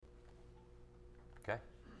Okay,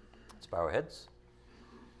 let's bow our heads.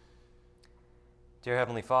 Dear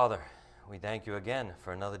Heavenly Father, we thank you again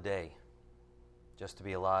for another day, just to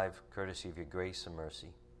be alive, courtesy of your grace and mercy.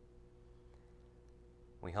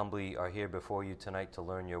 We humbly are here before you tonight to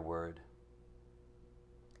learn your word.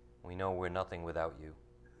 We know we're nothing without you.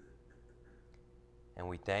 And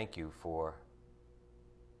we thank you for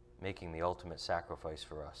making the ultimate sacrifice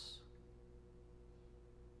for us,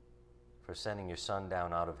 for sending your Son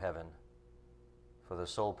down out of heaven for the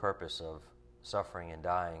sole purpose of suffering and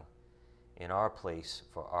dying in our place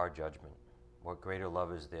for our judgment. What greater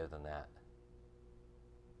love is there than that?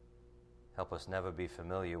 Help us never be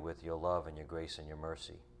familiar with your love and your grace and your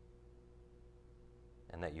mercy,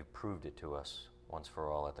 and that you've proved it to us once for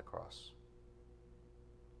all at the cross.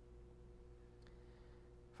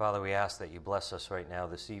 Father, we ask that you bless us right now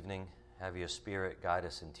this evening. Have your Spirit guide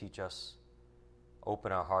us and teach us.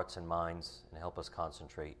 Open our hearts and minds and help us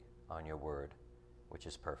concentrate on your word, which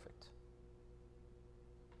is perfect.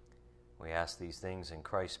 We ask these things in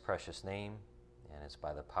Christ's precious name, and it's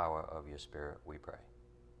by the power of your Spirit we pray.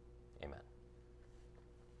 Amen.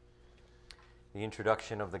 The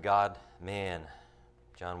introduction of the God-man,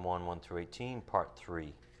 John 1:1-18, Part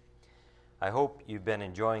 3. I hope you've been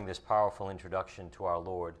enjoying this powerful introduction to our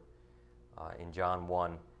Lord in John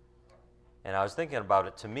 1. And I was thinking about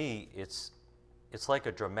it. To me, it's like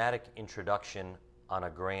a dramatic introduction on a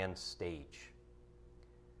grand stage,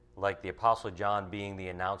 like the Apostle John being the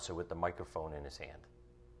announcer with the microphone in his hand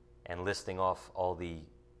and listing off all the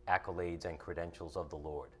accolades and credentials of the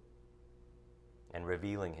Lord and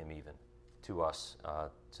revealing him even to us,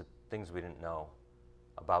 to things we didn't know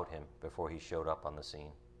about him before he showed up on the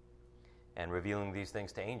scene, and revealing these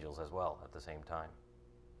things to angels as well at the same time.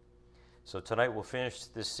 So tonight we'll finish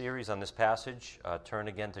this series on this passage. Turn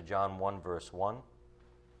again to John 1, verse 1.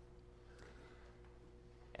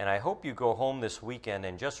 And I hope you go home this weekend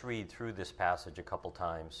and just read through this passage a couple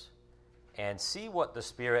times and see what the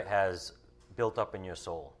Spirit has built up in your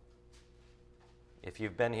soul. If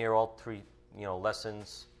you've been here all three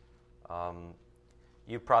lessons,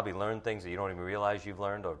 you've probably learned things that you don't even realize you've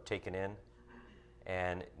learned or taken in.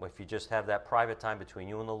 And if you just have that private time between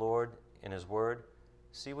you and the Lord in his word,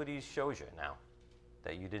 see what he shows you now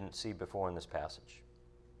that you didn't see before in this passage.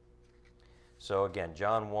 So again,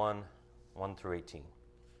 John 1:1-18.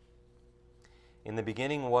 In the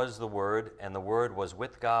beginning was the Word, and the Word was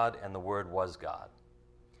with God, and the Word was God.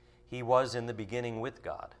 He was in the beginning with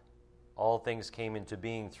God. All things came into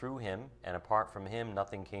being through him, and apart from him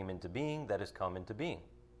nothing came into being that has come into being.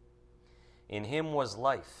 In him was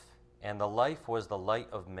life, and the life was the light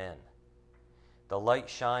of men. The light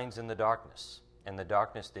shines in the darkness, and the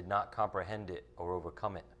darkness did not comprehend it or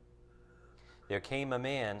overcome it. There came a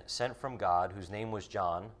man sent from God, whose name was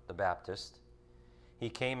John the Baptist. He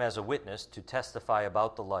came as a witness to testify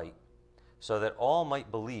about the light, so that all might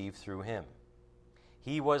believe through him.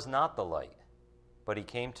 He was not the light, but he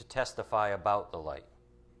came to testify about the light.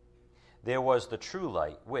 There was the true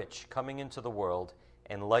light, which, coming into the world,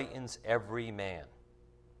 enlightens every man.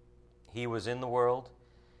 He was in the world,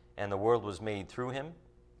 and the world was made through him,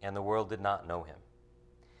 and the world did not know him.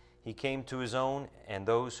 He came to his own, and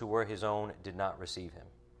those who were his own did not receive him.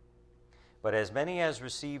 But as many as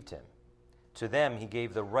received him, to them he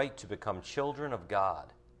gave the right to become children of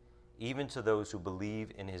God, even to those who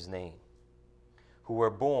believe in his name, who were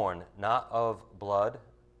born not of blood,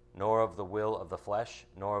 nor of the will of the flesh,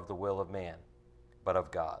 nor of the will of man, but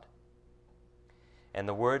of God. And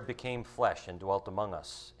the Word became flesh and dwelt among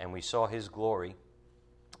us, and we saw his glory,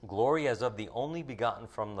 glory as of the only begotten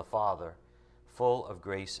from the Father, full of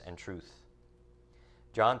grace and truth.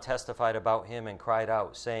 John testified about him and cried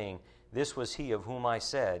out, saying, "This was he of whom I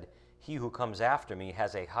said, 'He who comes after me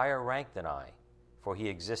has a higher rank than I, for he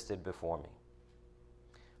existed before me.'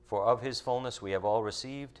 For of his fullness we have all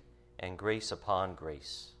received, and grace upon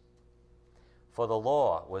grace. For the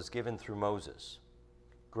law was given through Moses.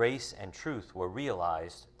 Grace and truth were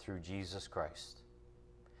realized through Jesus Christ.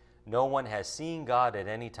 No one has seen God at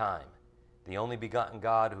any time. The only begotten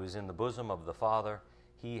God who is in the bosom of the Father,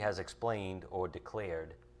 he has explained or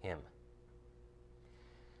declared him."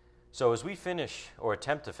 So as we finish, or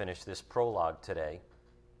attempt to finish, this prologue today,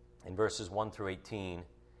 in verses 1-18,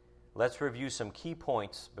 let's review some key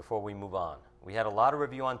points before we move on. We had a lot of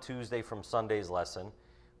review on Tuesday from Sunday's lesson,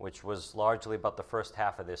 which was largely about the first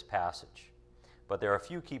half of this passage. But there are a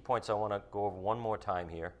few key points I want to go over one more time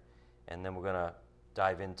here, and then we're going to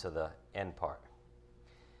dive into the end part.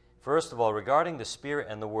 First of all, regarding the Spirit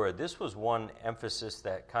and the Word, this was one emphasis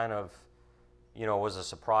that kind of, was a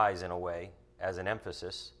surprise in a way, as an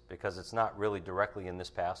emphasis, because it's not really directly in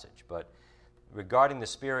this passage. But regarding the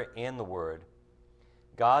Spirit and the Word,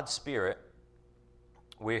 God's Spirit,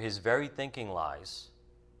 where his very thinking lies,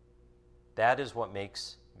 that is what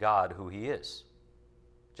makes God who he is,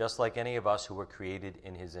 just like any of us who were created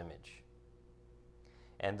in his image.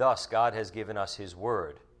 And thus, God has given us his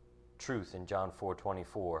word, truth in John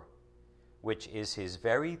 4:24, which is his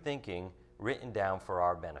very thinking written down for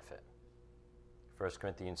our benefit. 1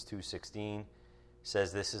 Corinthians 2:16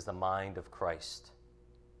 says this is the mind of Christ,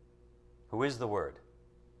 who is the Word.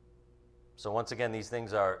 So once again, these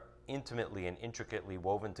things are intimately and intricately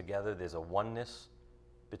woven together. There's a oneness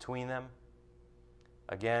between them.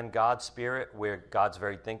 Again, God's Spirit, where God's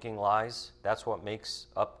very thinking lies, that's what makes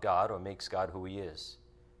up God or makes God who he is,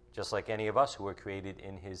 just like any of us who were created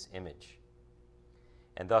in his image.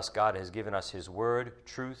 And thus God has given us his word,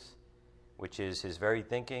 truth, which is his very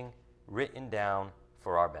thinking, written down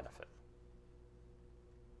for our benefit.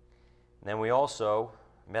 And then we also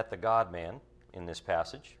met the God-man in this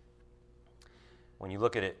passage. When you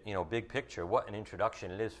look at it, big picture, what an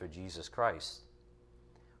introduction it is for Jesus Christ,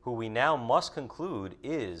 who we now must conclude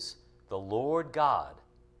is the Lord God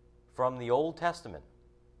from the Old Testament,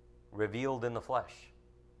 revealed in the flesh.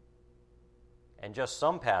 And just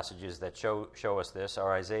some passages that show us this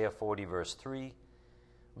are Isaiah 40, verse 3,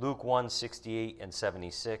 Luke 1, 68 and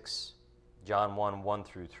 76, John 1, 1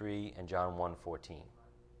 through 3, and John 1, 14.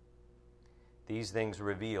 These things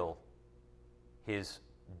reveal his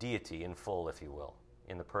deity in full, if you will,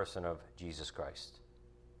 in the person of Jesus Christ.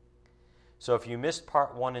 So if you missed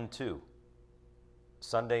part 1 and 2,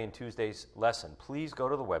 Sunday and Tuesday's lesson, please go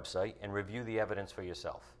to the website and review the evidence for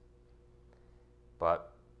yourself.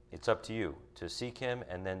 But it's up to you to seek him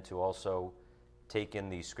and then to also take in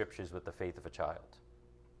these scriptures with the faith of a child.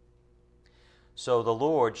 So the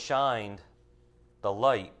Lord shined the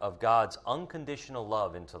light of God's unconditional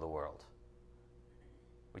love into the world.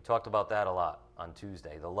 We talked about that a lot on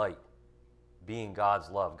Tuesday, the light being God's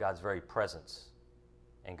love, God's very presence,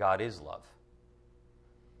 and God is love.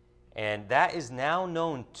 And that is now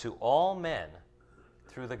known to all men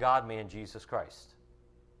through the God-man Jesus Christ.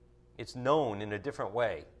 It's known in a different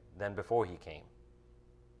way than before he came,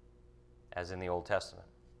 as in the Old Testament.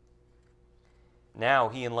 Now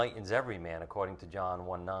he enlightens every man, according to John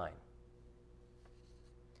 1:9.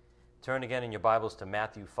 Turn again in your Bibles to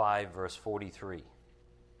Matthew 5, verse 43.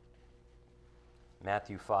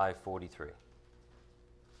 Matthew 5:43.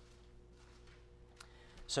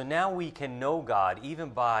 So now we can know God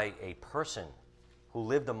even by a person who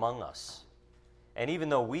lived among us. And even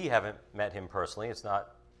though we haven't met him personally, it's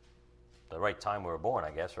not the right time we were born,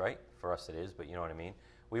 I guess, right? For us it is, but you know what I mean.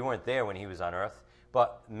 We weren't there when he was on earth.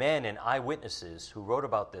 But men and eyewitnesses who wrote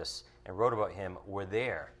about this and wrote about him were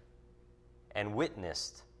there and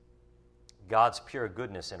witnessed God's pure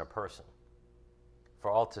goodness in a person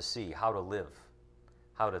for all to see how to live,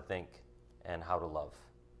 how to think, and how to love,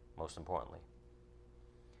 most importantly.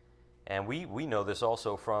 And we know this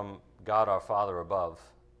also from God our Father above.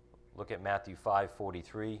 Look at Matthew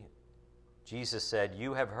 5:43. Jesus said,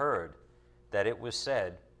 "You have heard that it was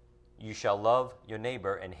said, 'You shall love your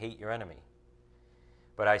neighbor and hate your enemy.'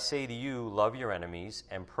 But I say to you, love your enemies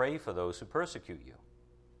and pray for those who persecute you,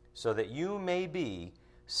 so that you may be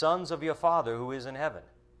sons of your Father who is in heaven."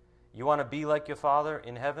 You want to be like your Father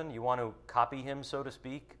in heaven? You want to copy him, so to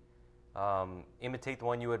speak? Imitate the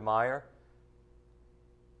one you admire?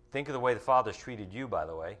 Think of the way the Father's treated you, by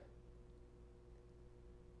the way.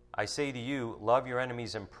 I say to you, love your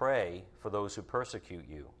enemies and pray for those who persecute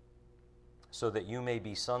you, so that you may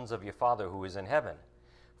be sons of your Father who is in heaven.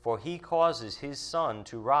 For he causes his sun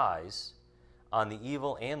to rise on the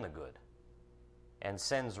evil and the good, and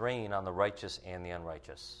sends rain on the righteous and the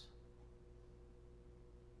unrighteous.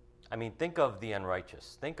 I mean, think of the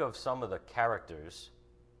unrighteous. Think of some of the characters,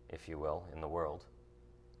 if you will, in the world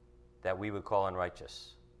that we would call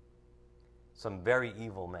unrighteous. Some very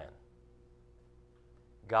evil men.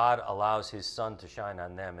 God allows his sun to shine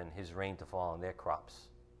on them and his rain to fall on their crops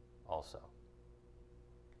also.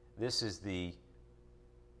 This is the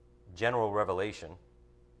general revelation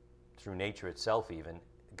through nature itself even,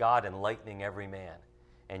 God enlightening every man.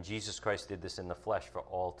 And Jesus Christ did this in the flesh for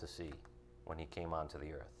all to see when he came onto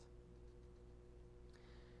the earth.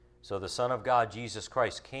 So the Son of God, Jesus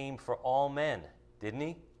Christ, came for all men, didn't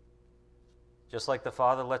he? Just like the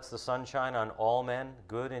Father lets the sun shine on all men,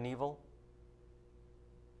 good and evil,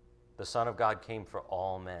 the Son of God came for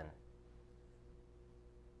all men.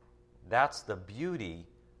 That's the beauty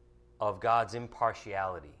of God's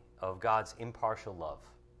impartiality, of God's impartial love.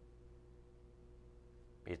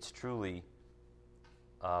 It's truly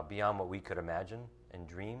beyond what we could imagine and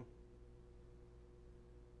dream.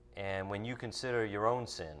 And when you consider your own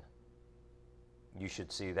sin, you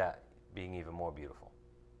should see that being even more beautiful.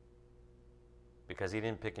 because he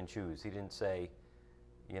didn't pick and choose. He didn't say,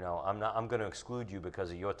 I'm going to exclude you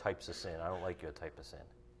because of your types of sin. I don't like your type of sin.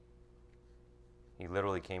 He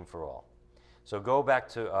literally came for all. So go back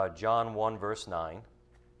to John 1, verse 9.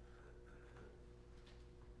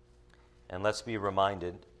 And let's be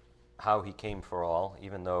reminded how he came for all,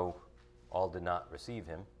 even though all did not receive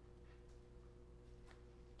him.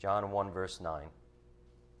 John 1, verse 9.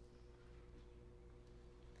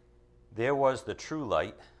 There was the true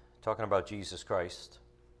light, talking about Jesus Christ,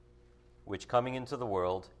 which coming into the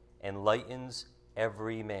world enlightens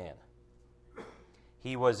every man.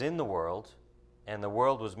 He was in the world, and the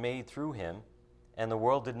world was made through him, and the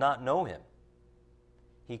world did not know him.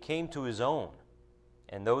 He came to his own,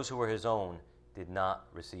 and those who were his own did not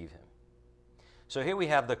receive him. So here we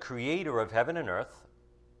have the creator of heaven and earth,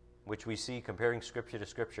 which we see comparing Scripture to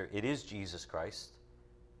Scripture. It is Jesus Christ,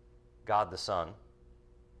 God the Son.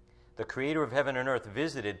 The creator of heaven and earth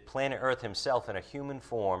visited planet Earth himself in a human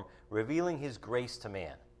form, revealing his grace to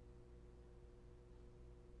man.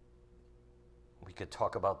 We could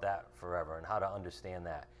talk about that forever and how to understand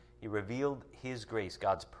that. He revealed his grace,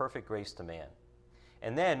 God's perfect grace to man.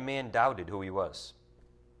 And then man doubted who he was,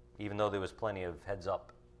 even though there was plenty of heads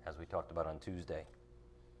up, as we talked about on Tuesday.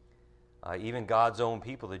 Even God's own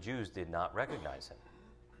people, the Jews, did not recognize him,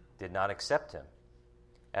 did not accept him,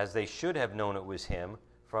 as they should have known it was him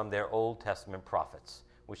from their Old Testament prophets,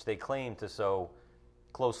 which they claimed to so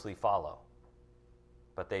closely follow.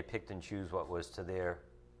 But they picked and chose what was to their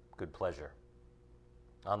good pleasure.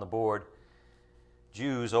 On the board,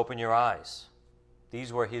 Jews, open your eyes.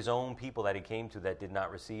 These were his own people that he came to that did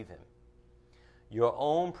not receive him. Your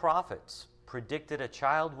own prophets predicted a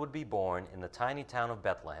child would be born in the tiny town of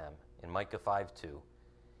Bethlehem in Micah 5:2,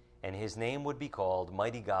 and his name would be called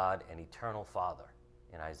Mighty God and Eternal Father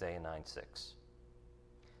in Isaiah 9:6.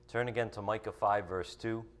 Turn again to Micah 5, verse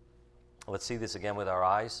 2. Let's see this again with our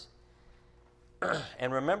eyes.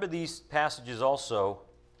 And remember these passages also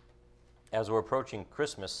as we're approaching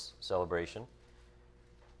Christmas celebration.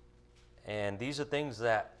 And these are things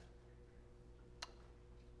that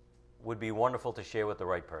would be wonderful to share with the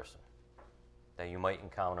right person that you might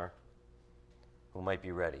encounter who might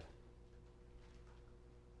be ready.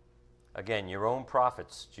 Again, your own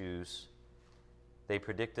prophets, Jews, they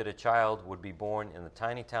predicted a child would be born in the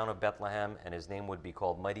tiny town of Bethlehem, and his name would be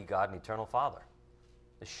called Mighty God and Eternal Father.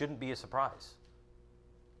 This shouldn't be a surprise.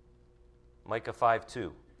 Micah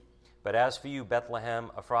 5:2. But as for you, Bethlehem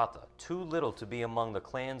Ephrathah, too little to be among the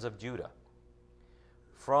clans of Judah,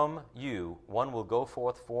 from you one will go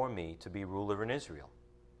forth for me to be ruler in Israel.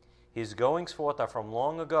 His goings forth are from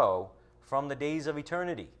long ago, from the days of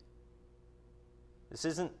eternity. This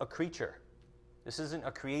isn't a creature. This isn't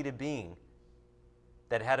a created being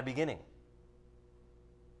that had a beginning,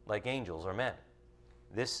 like angels or men.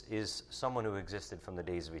 This is someone who existed from the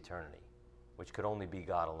days of eternity, which could only be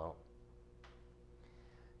God alone.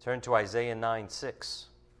 Turn to Isaiah 9:6.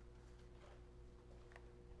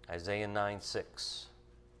 Isaiah 9:6.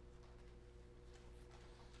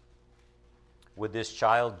 Would this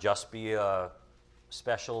child just be a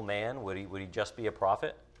special man? Would he just be a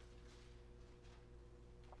prophet?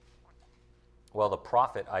 Well, the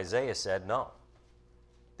prophet Isaiah said no.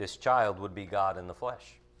 This child would be God in the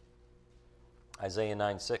flesh. Isaiah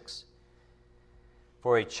 9:6.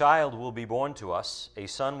 For a child will be born to us, a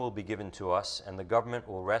son will be given to us, and the government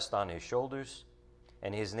will rest on his shoulders,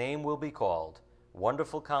 and his name will be called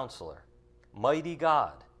Wonderful Counselor, Mighty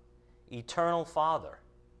God, Eternal Father,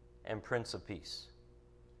 and Prince of Peace.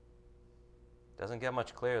 Doesn't get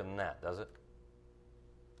much clearer than that, does it?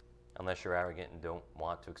 Unless you're arrogant and don't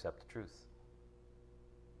want to accept the truth.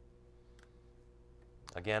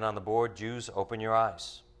 Again on the board, Jews, open your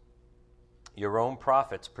eyes. Your own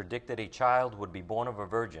prophets predicted a child would be born of a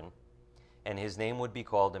virgin, and his name would be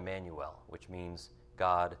called Emmanuel, which means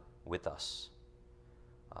God with us.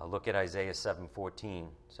 Look at Isaiah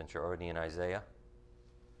 7:14, since you're already in Isaiah.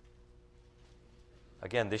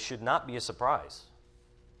 Again, this should not be a surprise.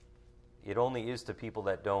 It only is to people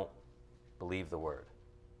that don't believe the word.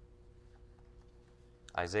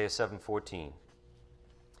 Isaiah 7:14.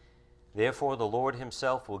 Therefore the Lord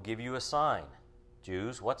himself will give you a sign.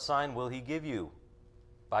 Jews, what sign will he give you?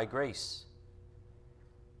 By grace.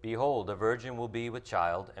 Behold, a virgin will be with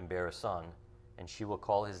child and bear a son, and she will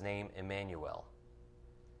call his name Emmanuel.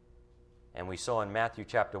 And we saw in Matthew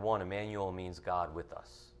chapter 1, Emmanuel means God with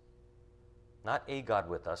us. Not a God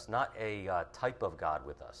with us, not a type of God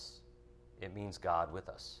with us. It means God with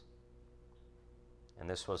us. And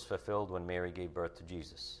this was fulfilled when Mary gave birth to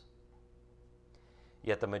Jesus.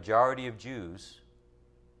 Yet the majority of Jews,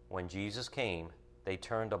 when Jesus came, they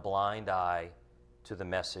turned a blind eye to the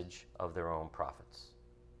message of their own prophets.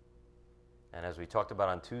 And as we talked about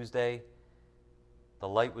on Tuesday, the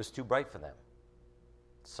light was too bright for them.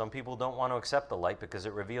 Some people don't want to accept the light because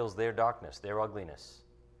it reveals their darkness, their ugliness,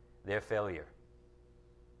 their failure.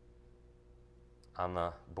 On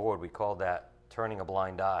the board, we call that turning a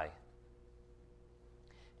blind eye.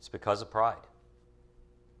 It's because of pride,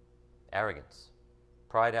 arrogance.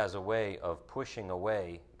 Pride has a way of pushing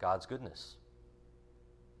away God's goodness.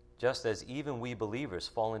 Just as even we believers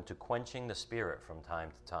fall into quenching the Spirit from time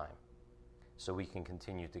to time, so we can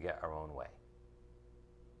continue to get our own way.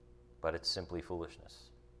 But it's simply foolishness.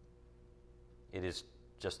 It is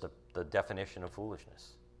just the definition of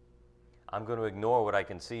foolishness. I'm going to ignore what I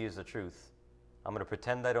can see is the truth. I'm going to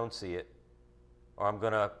pretend I don't see it, or I'm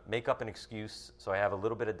going to make up an excuse so I have a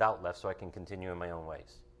little bit of doubt left so I can continue in my own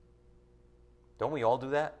ways. Don't we all do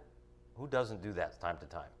that? Who doesn't do that time to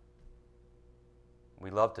time? We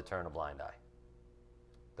love to turn a blind eye.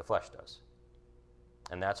 The flesh does.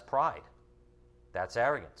 And that's pride. That's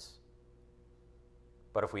arrogance.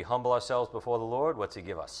 But if we humble ourselves before the Lord, what's He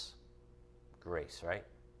give us? Grace, right?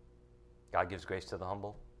 God gives grace to the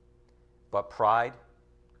humble. But pride,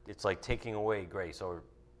 it's like taking away grace or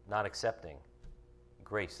not accepting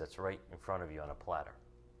grace that's right in front of you on a platter.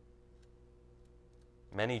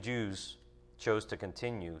 Many Jews chose to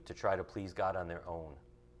continue to try to please God on their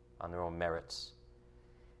own merits,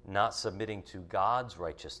 not submitting to God's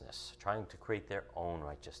righteousness, trying to create their own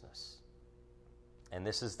righteousness. And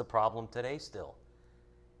this is the problem today still,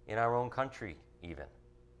 in our own country even.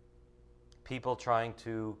 People trying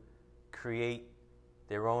to create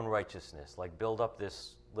their own righteousness, like build up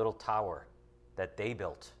this little tower that they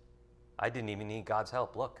built. I didn't even need God's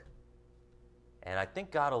help, look. And I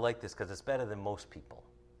think God will like this because it's better than most people.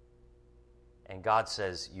 And God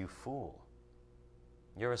says, you fool.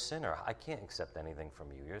 You're a sinner. I can't accept anything from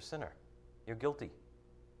you. You're a sinner. You're guilty.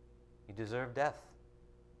 You deserve death.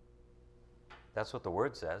 That's what the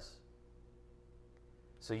Word says.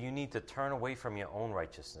 So you need to turn away from your own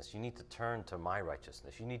righteousness. You need to turn to my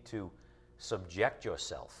righteousness. You need to subject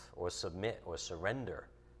yourself or submit or surrender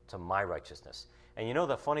to my righteousness. And you know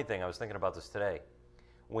the funny thing, I was thinking about this today.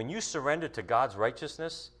 When you surrender to God's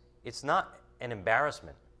righteousness, it's not an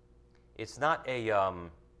embarrassment. It's not a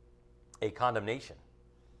condemnation.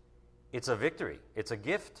 It's a victory. It's a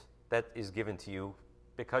gift that is given to you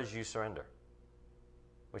because you surrender,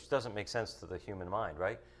 which doesn't make sense to the human mind,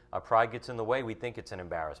 right? Our pride gets in the way. We think it's an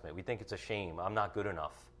embarrassment. We think it's a shame. I'm not good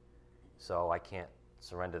enough, so I can't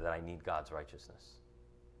surrender that I need God's righteousness.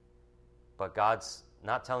 But God's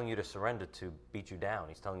not telling you to surrender to beat you down.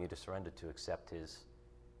 He's telling you to surrender to accept His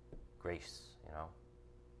grace, you know.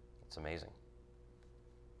 It's amazing.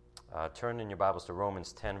 Turn in your Bibles to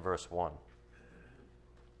Romans 10, verse 1.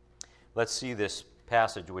 Let's see this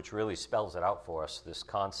passage which really spells it out for us, this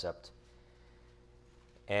concept.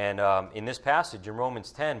 And in this passage, in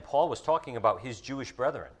Romans 10, Paul was talking about his Jewish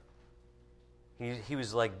brethren. He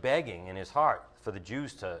was like begging in his heart for the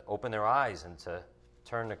Jews to open their eyes and to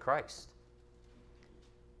turn to Christ.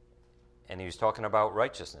 And he was talking about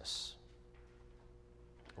righteousness.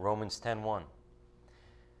 Romans 10:1.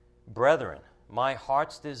 Brethren, my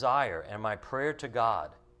heart's desire and my prayer to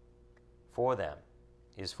God for them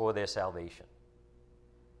is for their salvation.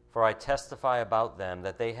 For I testify about them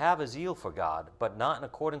that they have a zeal for God, but not in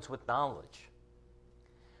accordance with knowledge.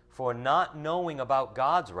 For not knowing about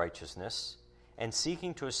God's righteousness and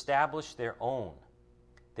seeking to establish their own,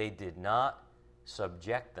 they did not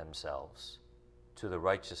subject themselves to the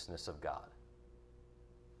righteousness of God.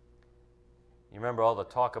 You remember all the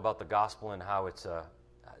talk about the gospel and how it's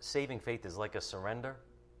saving faith is like a surrender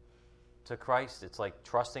to Christ. It's like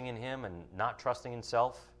trusting in Him and not trusting in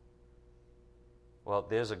self. Well,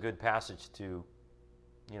 there's a good passage to,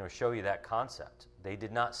 show you that concept. They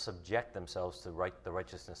did not subject themselves to the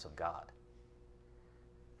righteousness of God.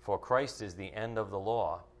 For Christ is the end of the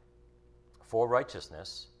law for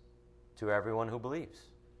righteousness to everyone who believes.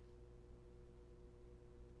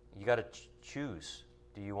 You got to choose.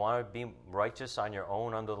 Do you want to be righteous on your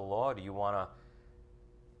own under the law? Or do you want to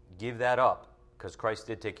give that up because Christ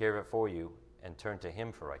did take care of it for you and turn to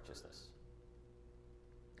Him for righteousness?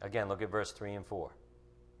 Again, look at verse 3 and 4.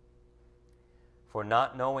 For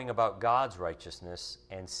not knowing about God's righteousness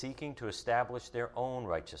and seeking to establish their own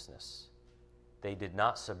righteousness, they did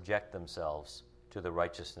not subject themselves to the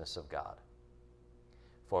righteousness of God.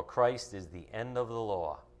 For Christ is the end of the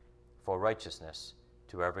law for righteousness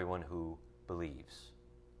to everyone who believes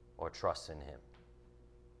or trusts in Him.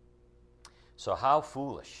 So how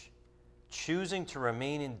foolish, choosing to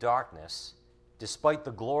remain in darkness despite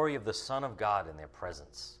the glory of the Son of God in their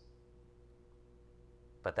presence.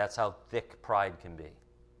 But that's how thick pride can be.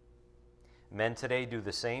 Men today do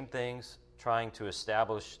the same things, trying to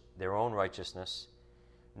establish their own righteousness,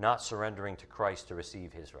 not surrendering to Christ to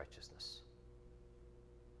receive his righteousness.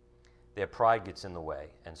 Their pride gets in the way,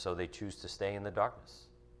 and so they choose to stay in the darkness,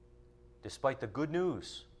 despite the good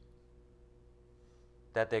news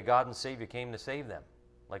that their God and Savior came to save them,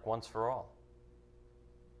 like once for all.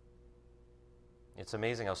 It's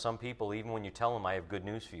amazing how some people, even when you tell them I have good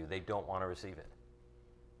news for you, they don't want to receive it.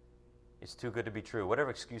 It's too good to be true.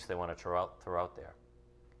 Whatever excuse they want to throw out there.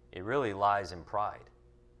 It really lies in pride.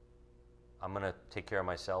 I'm going to take care of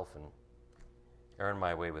myself and earn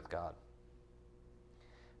my way with God.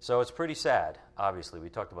 So it's pretty sad, obviously. We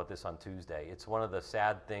talked about this on Tuesday. It's one of the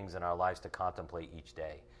sad things in our lives to contemplate each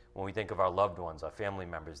day. When we think of our loved ones, our family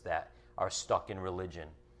members that are stuck in religion,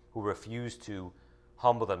 who refuse to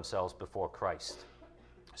humble themselves before Christ,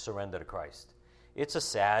 surrender to Christ. It's a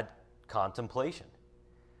sad contemplation.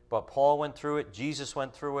 But Paul went through it, Jesus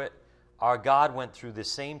went through it, our God went through the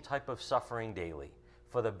same type of suffering daily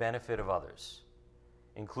for the benefit of others,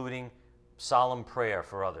 including solemn prayer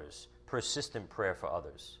for others, persistent prayer for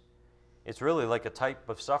others. It's really like a type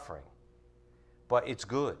of suffering, but it's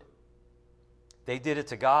good. They did it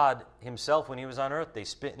to God himself when he was on earth. They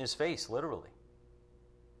spit in his face, literally.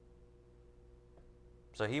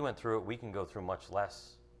 So he went through it. We can go through much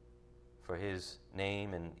less for his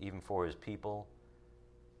name and even for his people.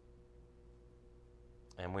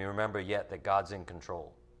 And we remember yet that God's in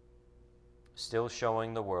control, still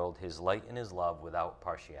showing the world his light and his love without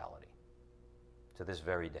partiality to this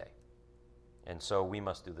very day. And so we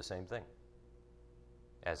must do the same thing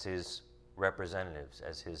as his representatives,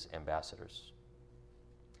 as his ambassadors.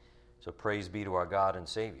 So praise be to our God and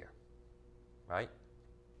Savior, right?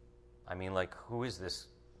 I mean, like, who is this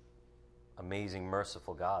amazing,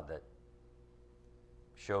 merciful God that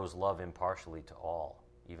shows love impartially to all,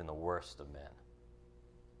 even the worst of men?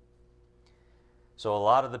 So a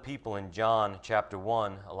lot of the people in John chapter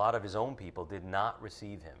 1, a lot of his own people did not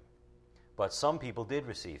receive him. But some people did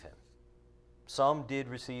receive him. Some did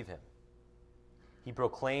receive him. He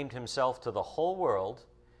proclaimed himself to the whole world,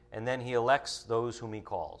 and then he elects those whom he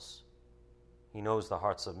calls. He knows the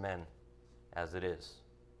hearts of men as it is.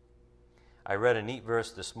 I read a neat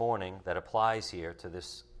verse this morning that applies here to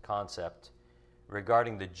this concept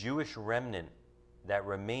regarding the Jewish remnant that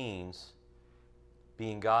remains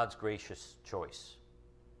being God's gracious choice.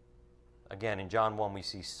 Again, in John 1, we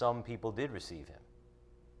see some people did receive him.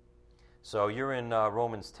 So you're in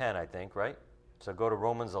Romans 10, I think, right? So go to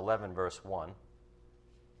Romans 11, verse 1.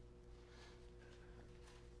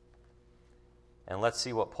 And let's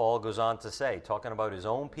see what Paul goes on to say, talking about his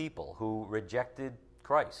own people who rejected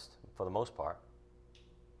Christ, for the most part.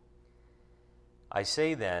 I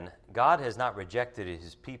say then, God has not rejected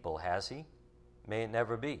his people, has he? May it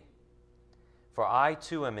never be. For I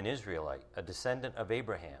too am an Israelite, a descendant of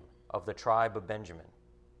Abraham, of the tribe of Benjamin.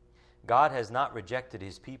 God has not rejected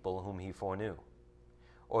his people whom he foreknew.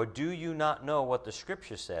 Or do you not know what the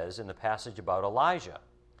Scripture says in the passage about Elijah,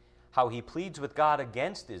 how he pleads with God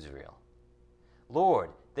against Israel? Lord,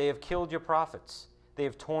 they have killed your prophets, they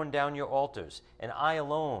have torn down your altars, and I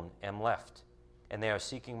alone am left, and they are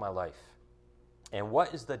seeking my life. And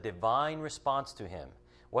what is the divine response to him?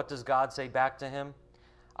 What does God say back to him?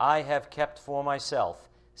 I have kept for myself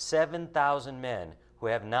 7,000 men who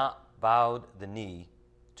have not bowed the knee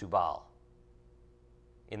to Baal.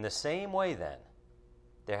 In the same way, then,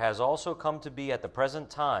 there has also come to be at the present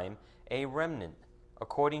time a remnant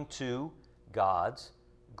according to God's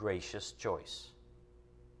gracious choice.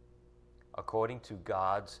 According to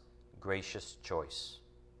God's gracious choice.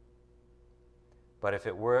 But if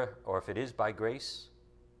it were, or if it is by grace,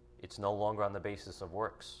 it's no longer on the basis of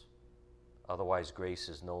works. Otherwise, grace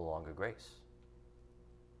is no longer grace.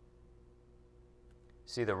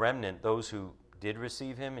 See, the remnant, those who did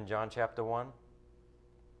receive him in John chapter 1,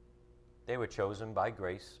 they were chosen by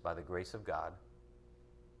grace, by the grace of God.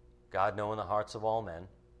 God knowing the hearts of all men.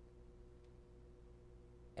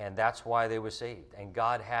 And that's why they were saved. And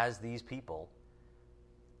God has these people,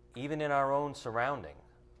 even in our own surrounding.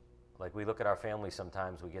 Like we look at our family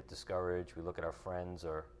sometimes, we get discouraged. We look at our friends,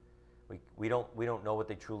 or we don't know what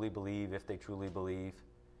they truly believe, if they truly believe.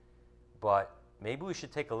 But maybe we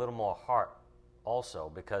should take a little more heart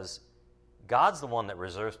also, because God's the one that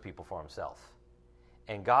reserves people for himself.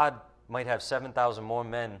 And God might have 7,000 more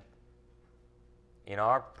men in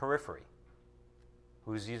our periphery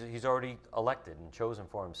who he's already elected and chosen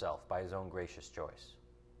for himself by his own gracious choice.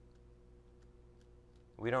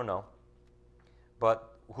 We don't know.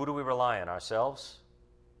 But who do we rely on? Ourselves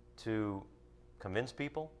to convince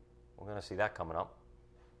people? We're going to see that coming up.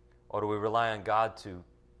 Or do we rely on God to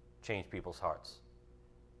change people's hearts.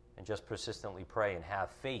 And just persistently pray and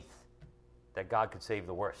have faith that God could save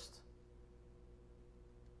the worst.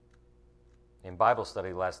 In Bible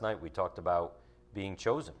study last night, we talked about being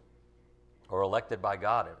chosen or elected by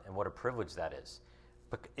God and what a privilege that is.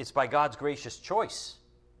 But it's by God's gracious choice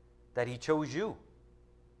that he chose you.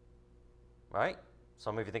 Right?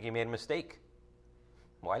 Some of you think he made a mistake.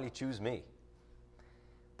 Why did he choose me?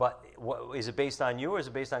 But is it based on you or is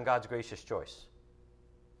it based on God's gracious choice?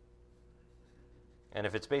 And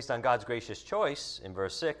if it's based on God's gracious choice, in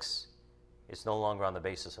verse 6, it's no longer on the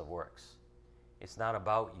basis of works. It's not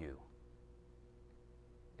about you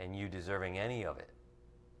and you deserving any of it.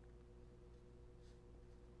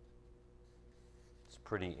 It's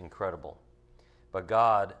pretty incredible. But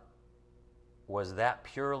God was that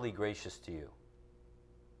purely gracious to you.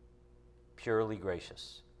 Purely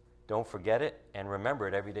gracious. Don't forget it and remember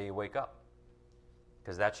it every day you wake up,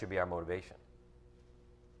 because that should be our motivation.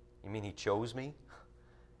 You mean he chose me,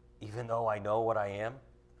 even though I know what I am,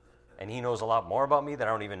 and he knows a lot more about me than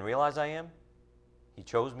I don't even realize I am? He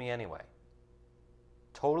chose me anyway.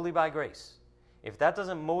 Totally by grace. If that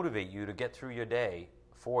doesn't motivate you to get through your day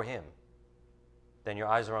for him, then your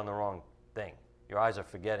eyes are on the wrong thing. Your eyes are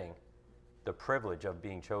forgetting the privilege of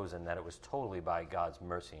being chosen, that it was totally by God's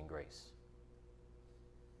mercy and grace.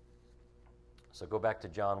 So go back to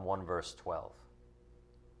John 1, verse 12.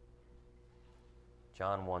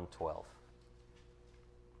 John 1:12.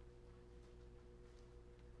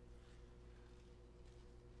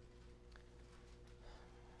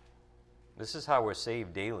 This is how we're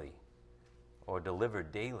saved daily, or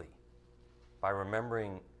delivered daily, by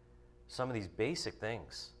remembering some of these basic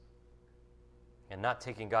things and not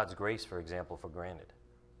taking God's grace, for example, for granted.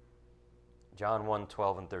 John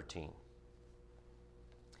 1:12 and 13.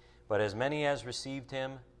 But as many as received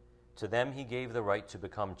him, to them he gave the right to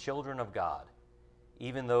become children of God,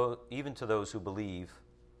 even to those who believe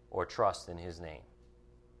or trust in his name,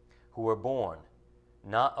 who were born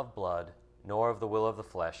not of blood, nor of the will of the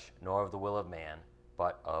flesh, nor of the will of man,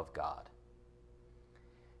 but of God.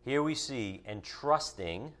 Here we see, and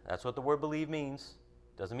trusting, that's what the word believe means.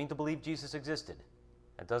 Doesn't mean to believe Jesus existed.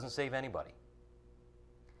 That doesn't save anybody.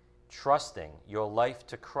 Trusting your life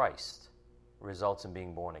to Christ results in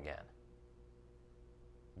being born again.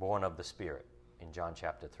 Born of the Spirit in John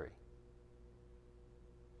chapter 3.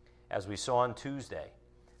 As we saw on Tuesday,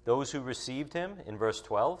 those who received him in verse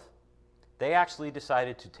 12, they actually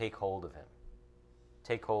decided to take hold of him.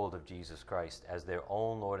 Take hold of Jesus Christ as their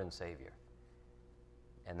own Lord and Savior.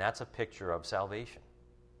 And that's a picture of salvation.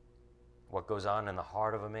 What goes on in the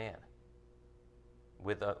heart of a man.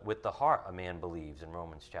 With the heart a man believes in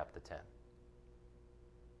Romans chapter 10.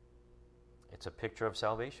 It's a picture of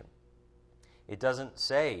salvation. It doesn't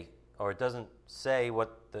say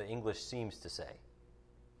what the English seems to say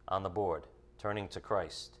on the board, turning to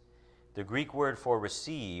Christ. The Greek word for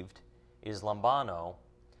received is lambano,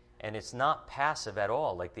 and it's not passive at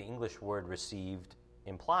all like the English word received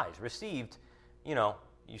implies. Received, you're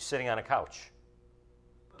sitting on a couch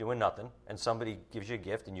doing nothing, and somebody gives you a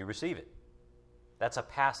gift and you receive it. That's a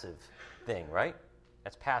passive thing, right?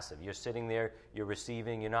 That's passive. You're sitting there, you're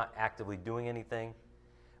receiving, you're not actively doing anything.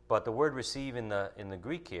 But the word receive in the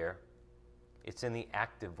Greek here, it's in the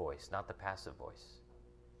active voice, not the passive voice.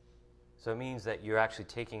 So it means that you're actually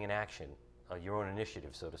taking an action, your own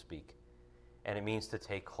initiative, so to speak, and it means to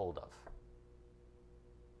take hold of,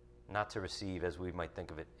 not to receive as we might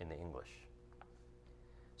think of it in the English.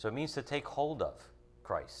 So it means to take hold of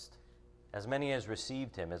Christ. As many as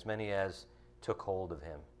received him, as many as took hold of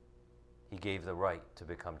him, he gave the right to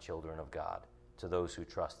become children of God to those who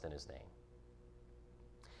trust in his name.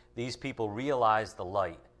 These people realized the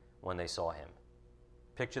light when they saw him.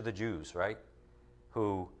 Picture the Jews, right?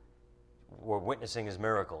 Who were witnessing his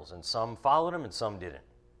miracles, and some followed him and some didn't.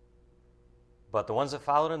 But the ones that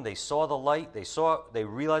followed him, they saw the light, they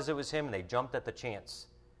realized it was him, and they jumped at the chance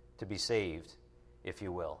to be saved, if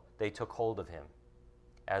you will. They took hold of him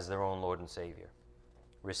as their own Lord and Savior,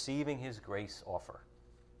 receiving his grace offer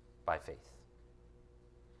by faith.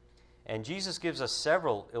 And Jesus gives us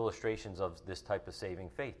several illustrations of this type of saving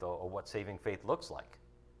faith, or what saving faith looks like.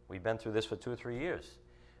 We've been through this for 2 or 3 years.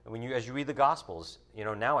 And as you read the Gospels,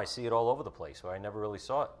 now I see it all over the place, where I never really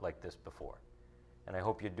saw it like this before. And I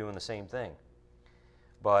hope you're doing the same thing.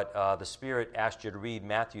 But the Spirit asked you to read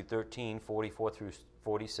Matthew 13, 44 through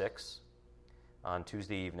 46 on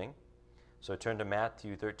Tuesday evening. So turn to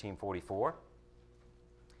Matthew 13, 44.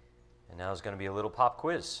 And now there's going to be a little pop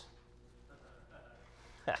quiz.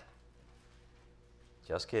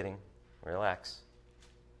 Just kidding. Relax.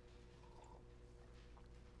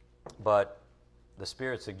 But the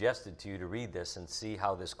Spirit suggested to you to read this and see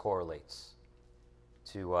how this correlates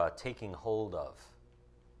to taking hold of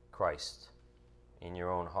Christ in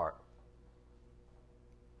your own heart.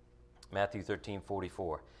 Matthew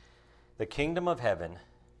 13:44. The kingdom of heaven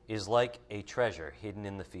is like a treasure hidden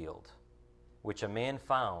in the field, which a man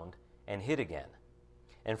found and hid again.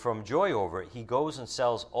 And from joy over it, he goes and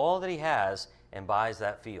sells all that he has and buys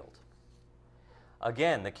that field.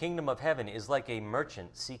 Again, the kingdom of heaven is like a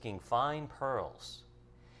merchant seeking fine pearls.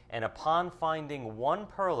 And upon finding one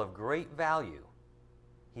pearl of great value,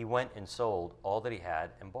 he went and sold all that he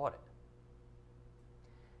had and bought it.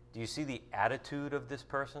 Do you see the attitude of this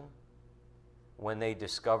person when they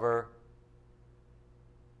discover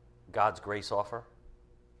God's grace offer?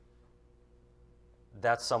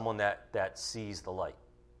 That's someone that sees the light.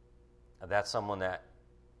 That's someone that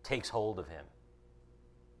takes hold of him.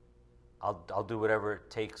 I'll do whatever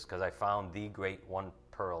it takes because I found the great one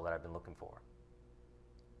pearl that I've been looking for.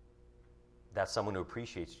 That's someone who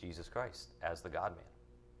appreciates Jesus Christ as the God-man,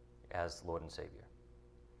 as Lord and Savior.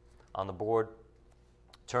 On the board,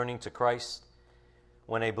 turning to Christ.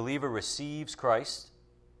 When a believer receives Christ,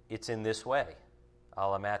 it's in this way. A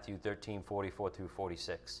la Matthew 13:44 through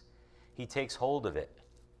 46. He takes hold of it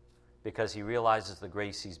because he realizes the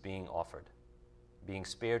grace he's being offered, being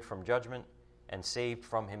spared from judgment and saved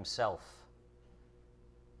from himself.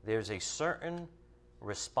 There's a certain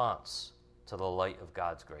response to the light of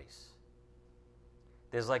God's grace.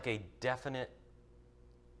 There's like a definite,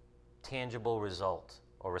 tangible result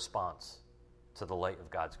or response to the light of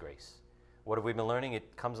God's grace. What have we been learning?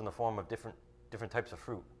 It comes in the form of different types of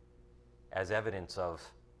fruit as evidence of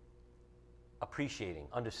appreciating,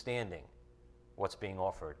 understanding what's being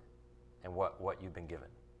offered and what you've been given.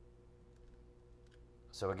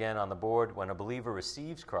 So again, on the board, when a believer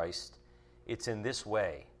receives Christ, it's in this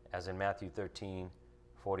way, as in Matthew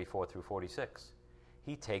 13:44 through 46.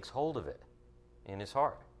 He takes hold of it in his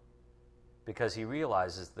heart because he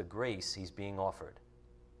realizes the grace he's being offered,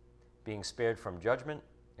 being spared from judgment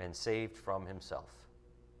and saved from himself.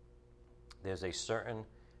 There's a certain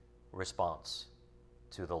response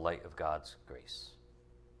to the light of God's grace.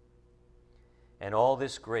 And all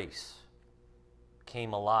this grace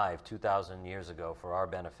came alive 2,000 years ago for our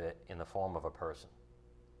benefit in the form of a person,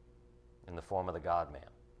 in the form of the God-man.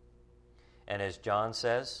 And as John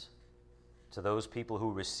says, to those people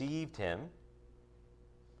who received him,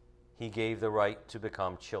 he gave the right to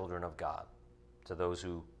become children of God, to those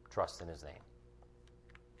who trust in his name.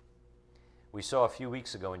 We saw a few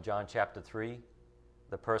weeks ago in John chapter 3,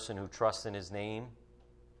 the person who trusts in his name,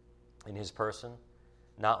 in his person,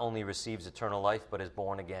 not only receives eternal life, but is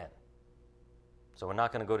born again. So we're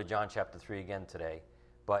not going to go to John chapter 3 again today,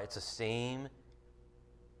 but it's the same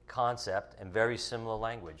concept and very similar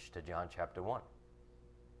language to John chapter 1.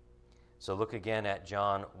 So look again at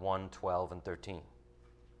John 1:12 and 13.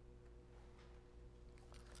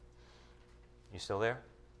 You still there?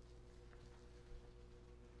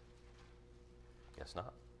 Guess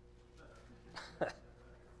not.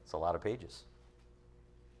 It's a lot of pages.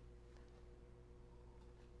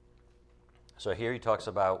 So here he talks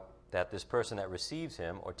about that this person that receives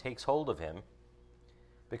him or takes hold of him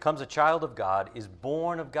becomes a child of God, is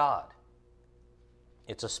born of God.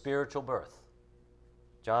 It's a spiritual birth.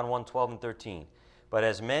 John 1:12 and 13. But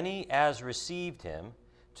as many as received him,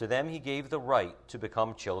 to them he gave the right to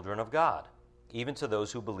become children of God, even to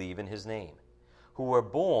those who believe in his name, who were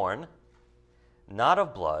born not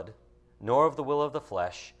of blood, nor of the will of the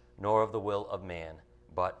flesh, nor of the will of man,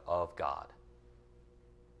 but of God.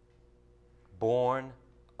 Born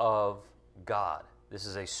of God. This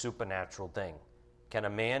is a supernatural thing. Can a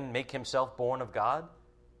man make himself born of God?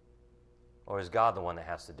 Or is God the one that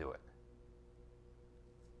has to do it?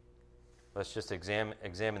 Let's just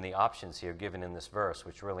examine the options here given in this verse,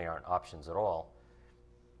 which really aren't options at all.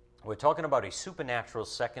 We're talking about a supernatural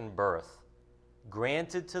second birth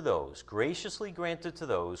granted to those, graciously granted to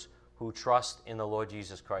those who trust in the Lord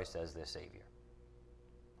Jesus Christ as their Savior.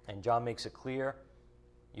 And John makes it clear,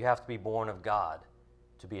 you have to be born of God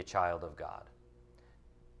to be a child of God.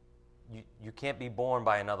 You can't be born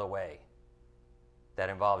by another way that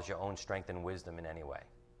involves your own strength and wisdom in any way.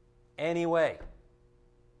 Any way.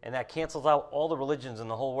 And that cancels out all the religions in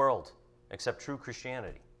the whole world except true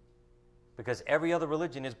Christianity. Because every other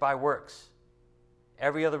religion is by works.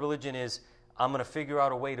 Every other religion is, I'm going to figure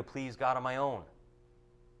out a way to please God on my own.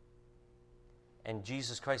 And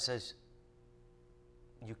Jesus Christ says,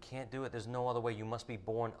 you can't do it. There's no other way. You must be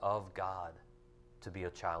born of God to be a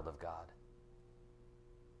child of God.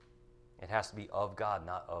 It has to be of God,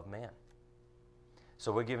 not of man.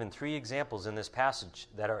 So we're given 3 examples in this passage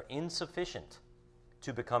that are insufficient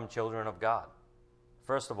to become children of God.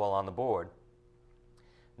 First of all, on the board,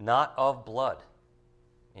 not of blood,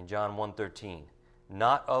 in John 1:13,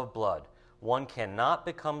 not of blood. One cannot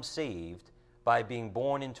become saved by being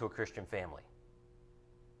born into a Christian family.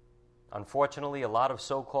 Unfortunately, a lot of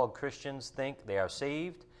so-called Christians think they are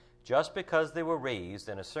saved just because they were raised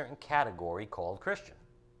in a certain category called Christian.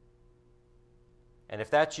 And if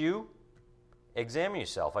that's you, examine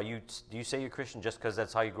yourself. Do you say you're Christian just because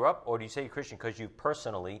that's how you grew up, or do you say you're Christian because you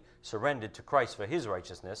personally surrendered to Christ for his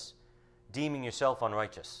righteousness, deeming yourself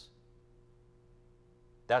unrighteous?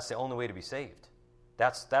 That's the only way to be saved.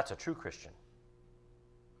 That's a true Christian.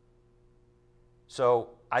 So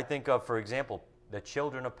I think of, for example, the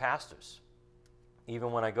children of pastors.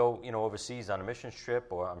 Even when I go, overseas on a mission trip,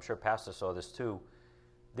 or I'm sure pastors saw this too,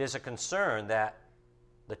 there's a concern that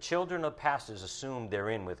the children of pastors assume they're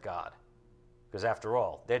in with God. Because after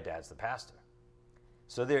all, their dad's the pastor.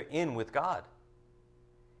 So they're in with God.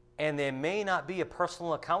 And there may not be a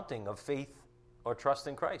personal accounting of faith or trust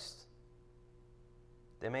in Christ.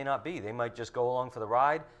 There may not be. They might just go along for the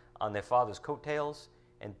ride on their father's coattails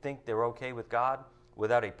and think they're okay with God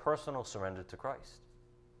without a personal surrender to Christ.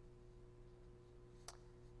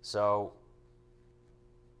 So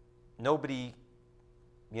nobody,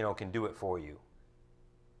 can do it for you.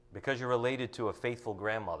 Because you're related to a faithful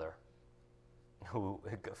grandmother who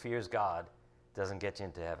fears God doesn't get you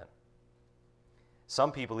into heaven.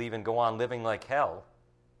 Some people even go on living like hell,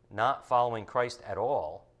 not following Christ at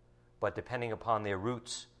all, but depending upon their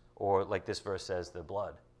roots, or like this verse says, their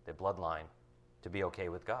bloodline, to be okay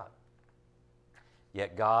with God.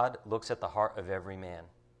 Yet God looks at the heart of every man,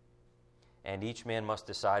 and each man must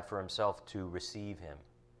decide for himself to receive him,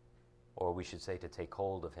 or we should say to take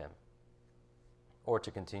hold of him, or to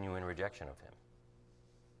continue in rejection of him.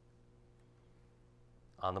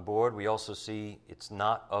 On the board, we also see it's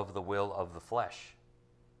not of the will of the flesh.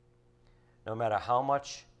 No matter how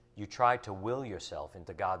much you try to will yourself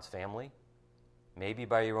into God's family, maybe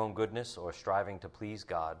by your own goodness or striving to please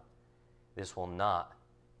God, this will not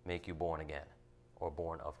make you born again or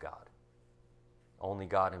born of God. Only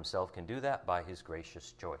God himself can do that by his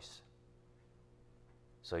gracious choice.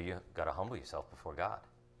 So you got to humble yourself before God.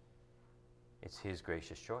 It's his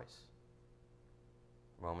gracious choice.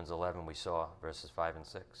 Romans 11, we saw verses 5 and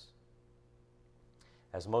 6.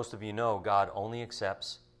 As most of you know, God only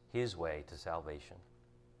accepts his way to salvation,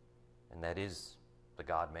 and that is the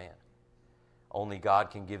God-man. Only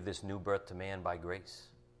God can give this new birth to man by grace.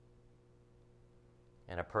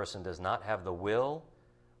 And a person does not have the will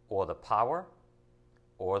or the power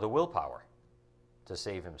or the willpower to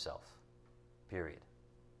save himself, period.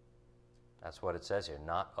 That's what it says here,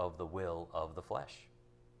 not of the will of the flesh.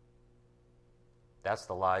 That's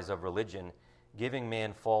the lies of religion, giving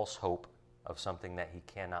man false hope of something that he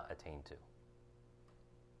cannot attain to.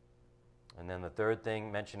 And then the third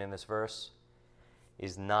thing mentioned in this verse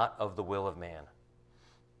is not of the will of man.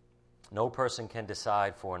 No person can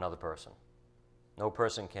decide for another person. No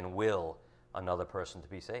person can will another person to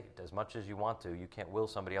be saved. As much as you want to, you can't will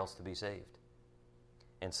somebody else to be saved.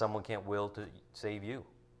 And someone can't will to save you.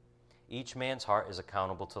 Each man's heart is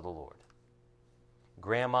accountable to the Lord.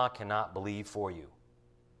 Grandma cannot believe for you,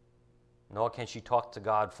 nor can she talk to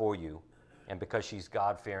God for you, and because she's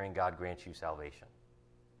God-fearing, God grants you salvation.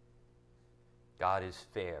 God is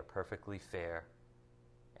fair, perfectly fair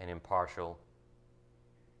and impartial,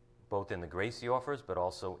 both in the grace he offers, but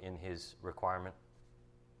also in his requirement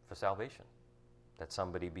for salvation, that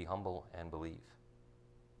somebody be humble and believe.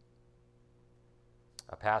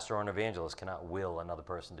 A pastor or an evangelist cannot will another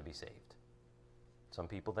person to be saved. Some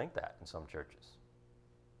people think that in some churches.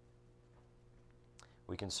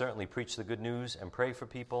 We can certainly preach the good news and pray for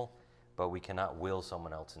people, but we cannot will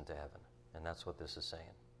someone else into heaven. And that's what this is saying.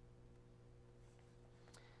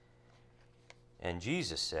 And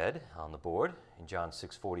Jesus said on the board in John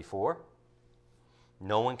 6:44,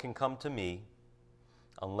 "No one can come to me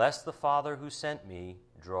unless the Father who sent me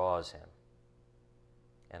draws him,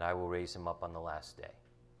 and I will raise him up on the last day."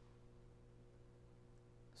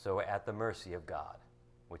 So at the mercy of God,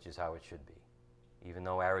 which is how it should be. Even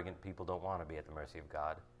though arrogant people don't want to be at the mercy of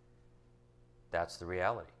God, that's the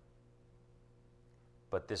reality.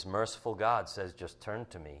 But this merciful God says, just turn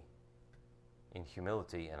to me in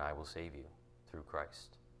humility and I will save you through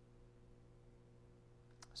Christ.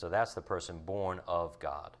 So that's the person born of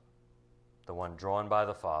God, the one drawn by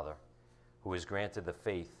the Father, who is granted the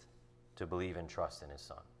faith to believe and trust in his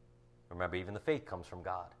Son. Remember, even the faith comes from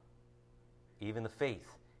God. Even the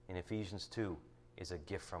faith in Ephesians 2 is a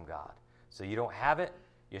gift from God. So you don't have it,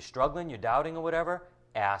 you're struggling, you're doubting or whatever,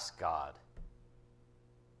 ask God.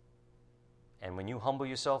 And when you humble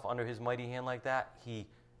yourself under his mighty hand like that, he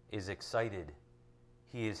is excited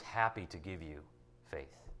He is happy to give you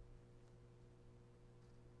faith.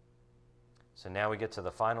 So now we get to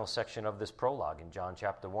the final section of this prologue in John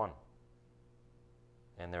chapter 1.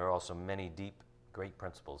 And there are also many deep, great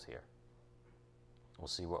principles here. We'll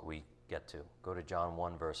see what we get to. Go to John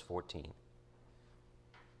 1, verse 14.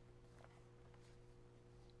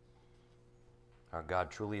 Our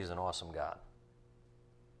God truly is an awesome God.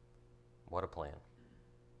 What a plan.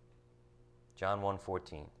 John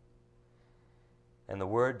 1:14. And the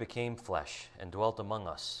Word became flesh and dwelt among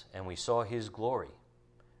us, and we saw his glory,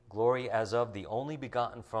 glory as of the only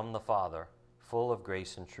begotten from the Father, full of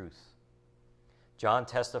grace and truth. John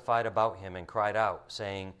testified about him and cried out,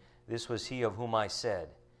 saying, This was he of whom I said,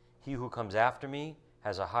 He who comes after me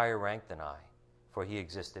has a higher rank than I, for he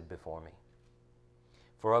existed before me.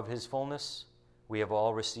 For of his fullness we have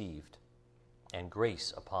all received, and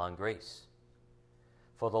grace upon grace.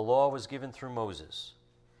 For the law was given through Moses.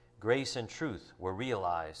 Grace and truth were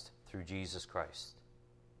realized through Jesus Christ.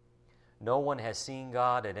 No one has seen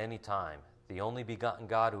God at any time. The only begotten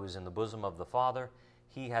God who is in the bosom of the Father,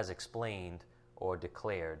 he has explained or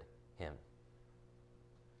declared him.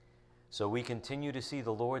 So we continue to see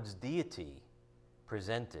the Lord's deity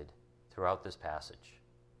presented throughout this passage.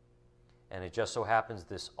 And it just so happens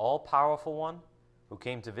this all-powerful one who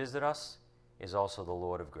came to visit us is also the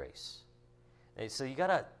Lord of grace. And so you got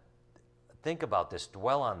to think about this,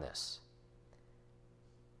 dwell on this.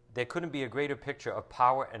 There couldn't be a greater picture of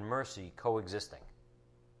power and mercy coexisting.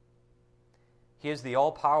 Here's the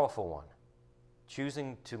all-powerful one,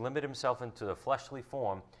 choosing to limit himself into the fleshly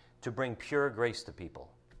form to bring pure grace to people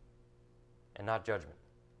and not judgment.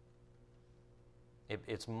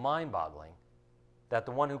 It's mind-boggling that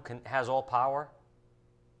the one who has all power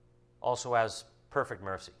also has perfect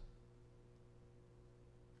mercy.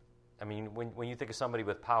 I mean, when you think of somebody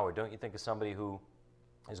with power, don't you think of somebody who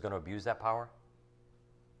is going to abuse that power?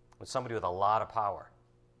 With somebody with a lot of power,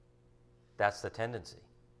 that's the tendency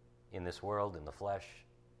in this world, in the flesh.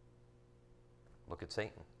 Look at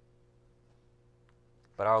Satan.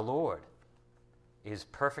 But our Lord is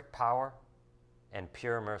perfect power and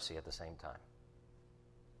pure mercy at the same time.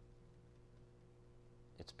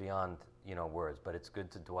 It's beyond, words, but it's good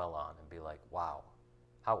to dwell on and be like, wow,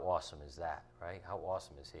 how awesome is that, right? How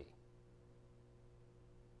awesome is he?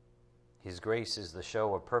 His grace is the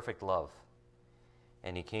show of perfect love,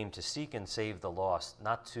 and he came to seek and save the lost,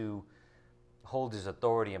 not to hold his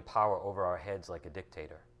authority and power over our heads like a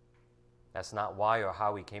dictator. That's not why or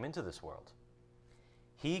how he came into this world.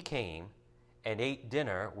 He came and ate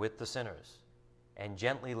dinner with the sinners and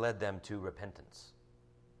gently led them to repentance.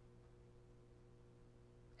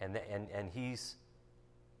 And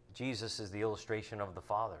Jesus is the illustration of the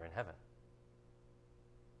Father in heaven.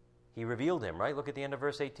 He revealed him, right? Look at the end of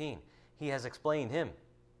verse 18. He has explained him.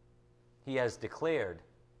 He has declared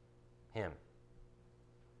him.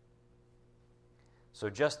 So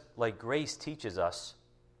just like grace teaches us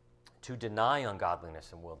to deny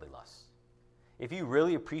ungodliness and worldly lusts, if you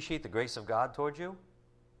really appreciate the grace of God towards you,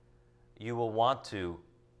 you will want to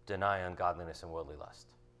deny ungodliness and worldly lust.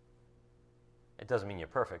 It doesn't mean you're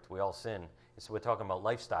perfect. We all sin. We're talking about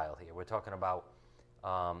lifestyle here. We're talking about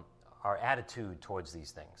our attitude towards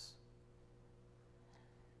these things.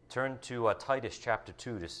 Turn to Titus chapter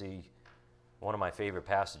 2 to see one of my favorite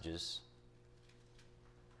passages.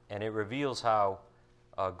 And it reveals how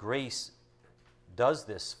grace does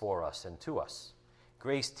this for us and to us.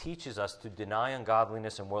 Grace teaches us to deny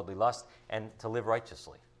ungodliness and worldly lust and to live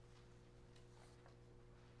righteously.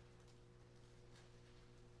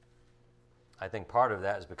 I think part of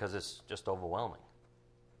that is because it's just overwhelming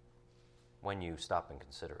when you stop and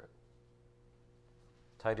consider it.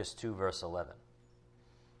 Titus 2, verse 11.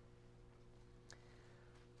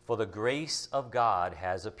 For the grace of God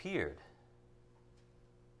has appeared,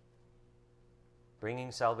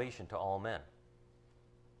 bringing salvation to all men.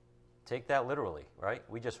 Take that literally, right?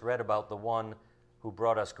 We just read about the one who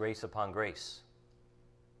brought us grace upon grace.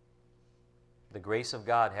 The grace of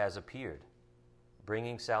God has appeared,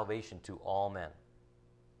 bringing salvation to all men,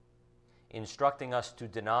 instructing us to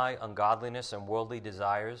deny ungodliness and worldly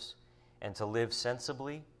desires and to live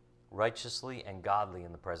sensibly, righteously, and godly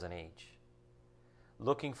in the present age,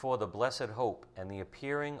 looking for the blessed hope and the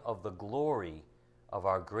appearing of the glory of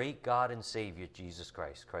our great God and Savior, Jesus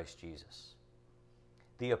Christ, Christ Jesus.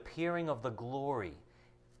 The appearing of the glory.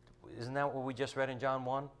 Isn't that what we just read in John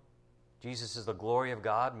 1? Jesus is the glory of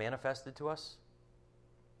God manifested to us.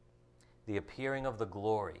 The appearing of the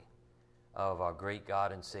glory of our great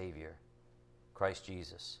God and Savior, Christ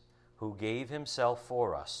Jesus, who gave himself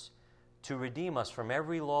for us to redeem us from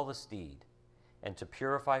every lawless deed and to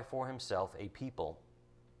purify for himself a people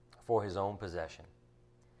for his own possession,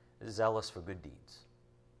 zealous for good deeds.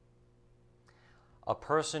 A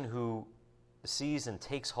person who sees and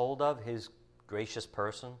takes hold of his gracious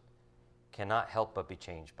person cannot help but be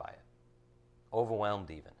changed by it,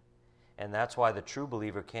 overwhelmed even. And that's why the true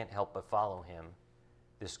believer can't help but follow him,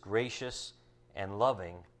 this gracious and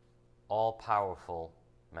loving, all-powerful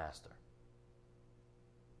master.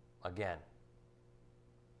 Again,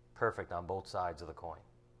 perfect on both sides of the coin.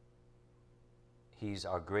 He's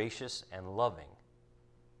our gracious and loving,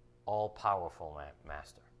 all-powerful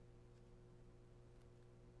master.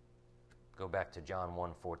 Go back to John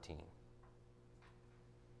 1:14.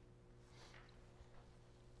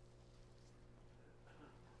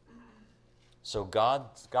 So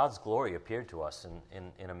God's glory appeared to us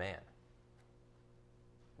in a man.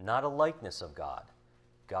 Not a likeness of God.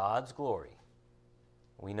 God's glory.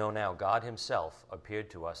 We know now God himself appeared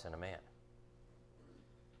to us in a man.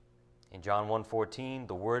 In John 1:14,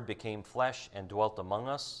 the Word became flesh and dwelt among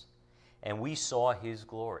us, and we saw his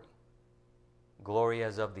glory. Glory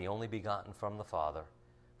as of the only begotten from the Father,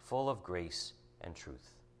 full of grace and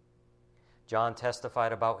truth. John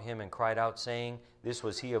testified about him and cried out, saying, "This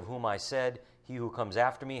was he of whom I said, he who comes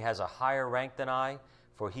after me has a higher rank than I,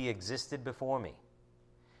 for he existed before me.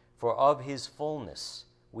 For of his fullness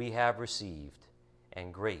we have received,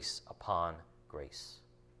 and grace upon grace."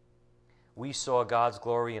 We saw God's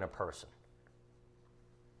glory in a person.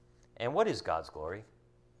 And what is God's glory?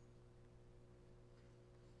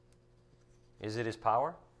 Is it his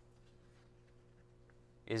power?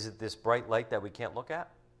 Is it this bright light that we can't look at?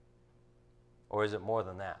 Or is it more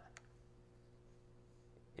than that?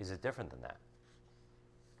 Is it different than that?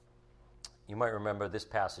 You might remember this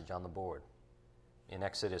passage on the board in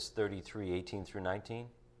Exodus 33:18 through 19.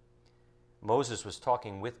 Moses was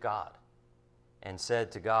talking with God and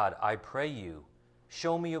said to God, "I pray you,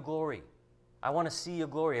 show me your glory. I want to see your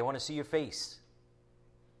glory. I want to see your face."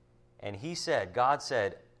 And he said, God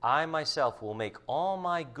said, "I myself will make all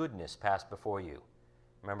my goodness pass before you."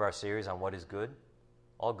 Remember our series on what is good?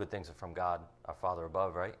 All good things are from God, our Father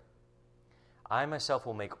above, right? "I myself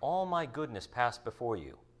will make all my goodness pass before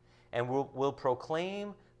you, and will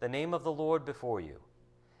proclaim the name of the Lord before you.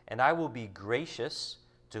 And I will be gracious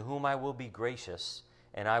to whom I will be gracious,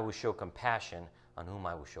 and I will show compassion on whom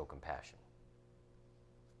I will show compassion."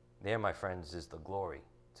 There, my friends, is the glory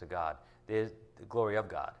to God. There's the glory of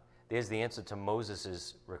God. There's the answer to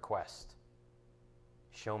Moses' request.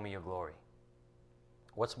 Show me your glory.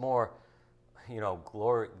 What's more,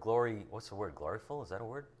 glory, what's the word? Gloriful? Is that a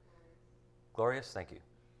word? Glorious? Thank you.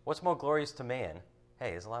 What's more glorious to man?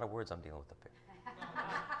 Hey, there's a lot of words I'm dealing with up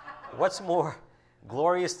here. What's more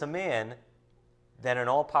glorious to man than an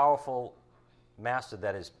all-powerful master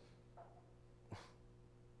that is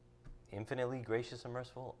infinitely gracious and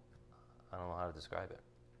merciful? I don't know how to describe it.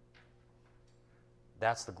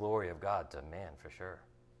 That's the glory of God to man, for sure.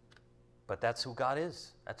 But that's who God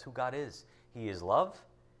is. That's who God is. He is love,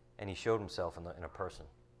 and he showed himself in a person.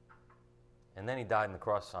 And then he died on the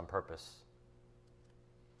cross on purpose,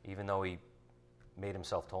 even though he made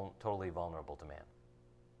himself totally vulnerable to man.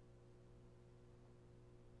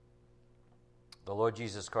 The Lord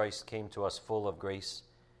Jesus Christ came to us full of grace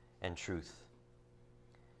and truth,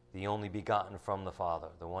 the only begotten from the Father,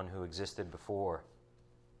 the one who existed before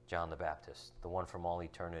John the Baptist, the one from all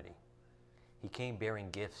eternity. He came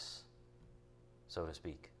bearing gifts, so to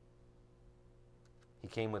speak. He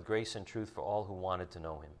came with grace and truth for all who wanted to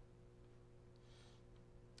know him.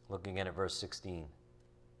 Looking at verse 16,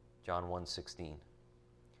 John 1:16.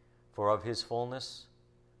 "For of his fullness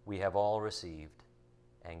we have all received,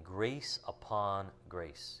 and grace upon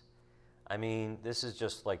grace." I mean, this is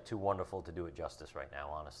just like too wonderful to do it justice right now,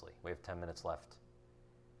 honestly. We have 10 minutes left.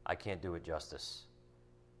 I can't do it justice,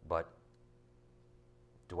 but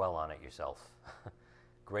dwell on it yourself.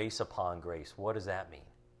 Grace upon grace. What does that mean?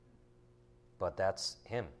 But that's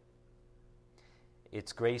him.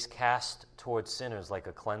 It's grace cast towards sinners like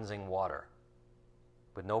a cleansing water,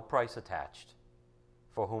 with no price attached,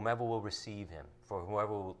 for whomever will receive him, for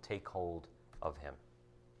whoever will take hold of him.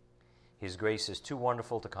 His grace is too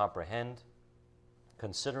wonderful to comprehend,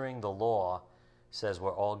 considering the law says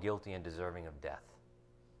we're all guilty and deserving of death.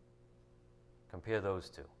 Compare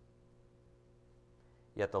those two.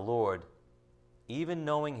 Yet the Lord, even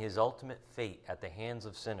knowing his ultimate fate at the hands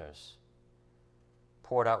of sinners,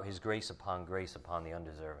 poured out his grace upon the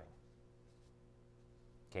undeserving.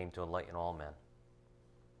 Came to enlighten all men.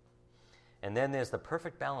 And then there's the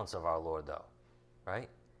perfect balance of our Lord, though, right?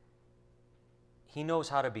 He knows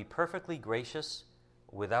how to be perfectly gracious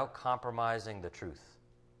without compromising the truth,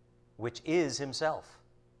 which is himself.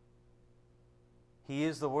 He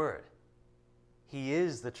is the Word. He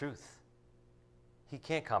is the truth. He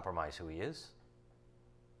can't compromise who he is.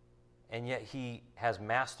 And yet he has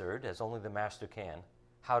mastered, as only the master can,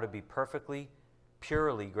 how to be perfectly,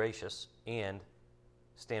 purely gracious and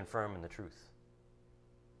stand firm in the truth.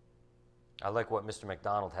 I like what Mr.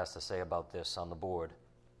 MacDonald has to say about this on the board.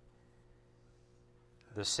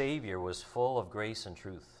 The Savior was full of grace and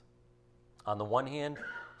truth. On the one hand,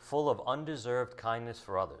 full of undeserved kindness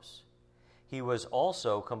for others. He was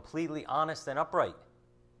also completely honest and upright,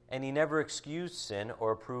 and he never excused sin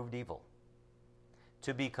or approved evil.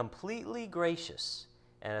 To be completely gracious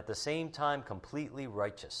and at the same time completely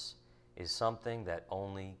righteous is something that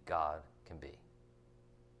only God can be.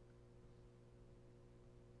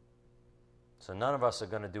 So none of us are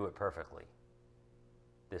going to do it perfectly,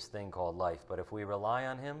 this thing called life. But if we rely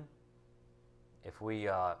on him, if we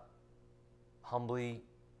humbly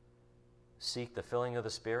seek the filling of the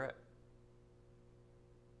Spirit,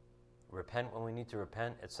 repent when we need to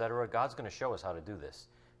repent, etc., God's going to show us how to do this.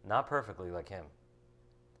 Not perfectly like him,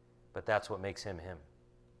 but that's what makes him him.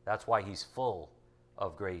 That's why he's full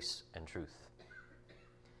of grace and truth.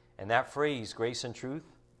 And that phrase, grace and truth,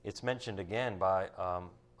 it's mentioned again by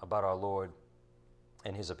about our Lord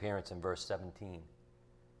and his appearance in verse 17.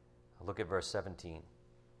 Look at verse 17.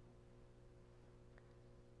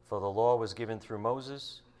 For the law was given through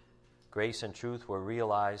Moses, grace and truth were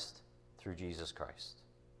realized through Jesus Christ.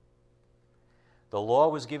 The law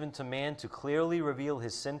was given to man to clearly reveal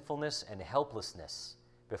his sinfulness and helplessness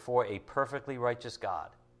before a perfectly righteous God.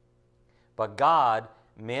 But God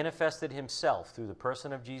manifested himself through the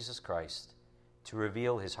person of Jesus Christ to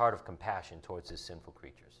reveal his heart of compassion towards his sinful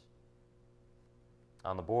creatures.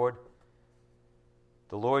 On the board,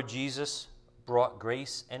 the Lord Jesus brought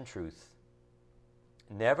grace and truth,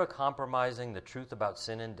 never compromising the truth about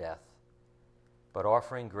sin and death, but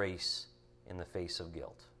offering grace in the face of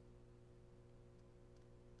guilt.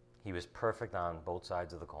 He was perfect on both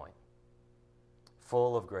sides of the coin,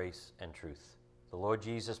 full of grace and truth. The Lord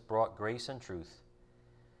Jesus brought grace and truth,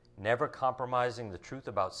 never compromising the truth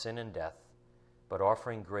about sin and death, but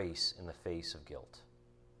offering grace in the face of guilt.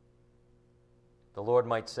 The Lord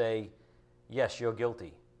might say, yes, you're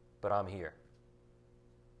guilty, but I'm here.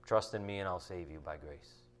 Trust in me and I'll save you by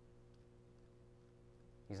grace.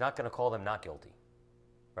 He's not going to call them not guilty,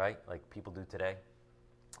 right? Like people do today.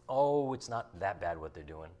 Oh, it's not that bad what they're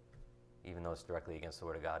doing, even though it's directly against the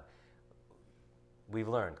Word of God. We've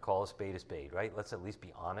learned, call a spade, right? Let's at least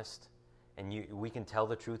be honest. And we can tell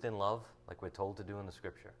the truth in love, like we're told to do in the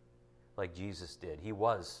Scripture, like Jesus did. He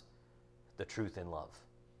was the truth in love,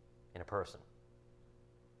 in a person.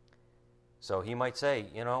 So he might say,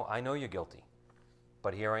 I know you're guilty,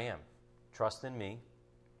 but here I am. Trust in me,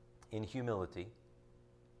 in humility,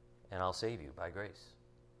 and I'll save you by grace.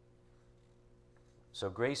 So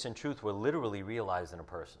grace and truth were literally realized in a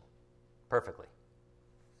person, perfectly.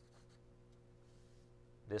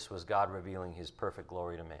 This was God revealing his perfect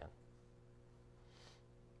glory to man.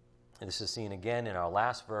 And this is seen again in our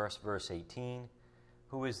last verse, verse 18.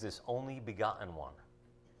 Who is this only begotten one?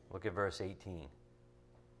 Look at verse 18.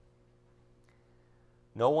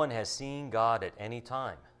 No one has seen God at any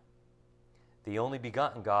time. The only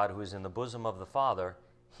begotten God who is in the bosom of the Father,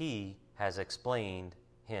 he has explained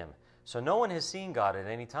him. So no one has seen God at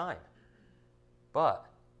any time. But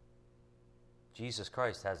Jesus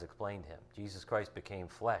Christ has explained him. Jesus Christ became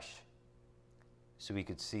flesh so we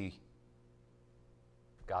could see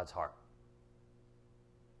God's heart.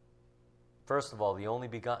 First of all, the only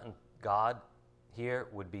begotten God here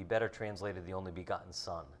would be better translated the only begotten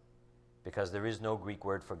Son, because there is no Greek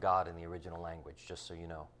word for God in the original language, just so you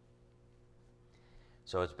know.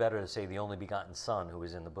 So it's better to say the only begotten Son who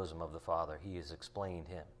is in the bosom of the Father. He has explained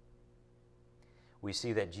him. We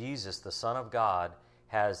see that Jesus, the Son of God,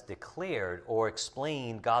 has declared or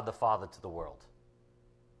explained God the Father to the world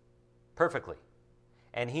perfectly.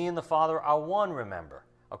 And he and the Father are one, remember,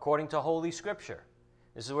 according to Holy Scripture.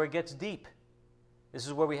 This is where it gets deep. This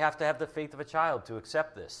is where we have to have the faith of a child to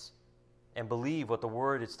accept this and believe what the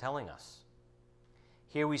Word is telling us.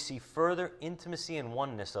 Here we see further intimacy and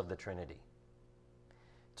oneness of the Trinity.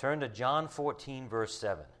 Turn to John 14, verse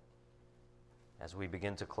 7, as we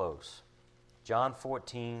begin to close. John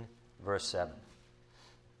 14, verse 7.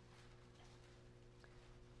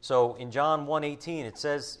 So in John 1:18, it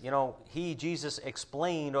says, he, Jesus,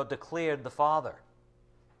 explained or declared the Father.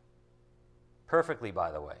 Perfectly,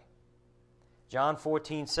 by the way. John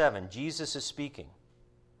 14:7, Jesus is speaking.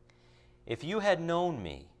 If you had known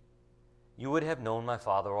me, you would have known my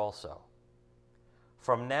Father also.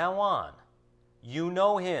 From now on, you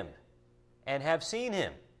know him and have seen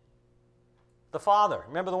him. The Father.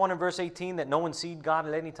 Remember the one in verse 18 that no one's seen God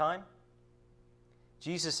at any time?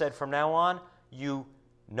 Jesus said, from now on, you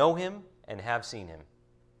know him and have seen him.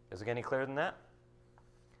 Does it get any clearer than that?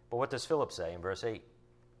 But what does Philip say in verse 8?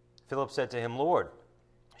 Philip said to him, Lord,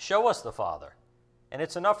 show us the Father, and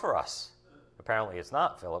it's enough for us. Apparently it's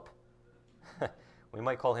not, Philip. We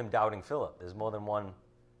might call him Doubting Philip. There's more than one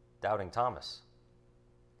Doubting Thomas.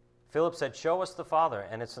 Philip said, show us the Father,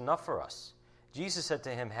 and it's enough for us. Jesus said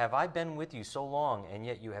to him, have I been with you so long, and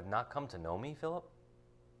yet you have not come to know me, Philip?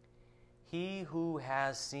 He who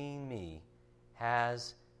has seen me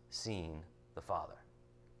has seen the Father.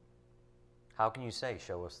 How can you say,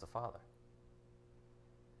 show us the Father?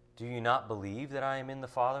 Do you not believe that I am in the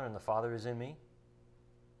Father and the Father is in me?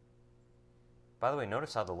 By the way,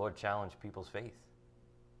 notice how the Lord challenged people's faith.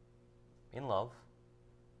 In love,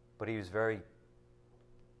 but he was very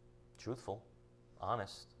truthful,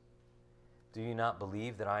 honest. Do you not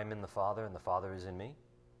believe that I am in the Father and the Father is in me?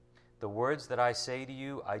 The words that I say to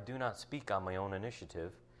you, I do not speak on my own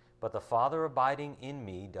initiative, but the Father abiding in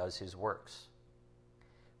me does his works.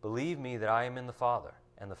 Believe me that I am in the Father,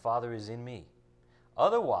 and the Father is in me.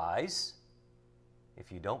 Otherwise,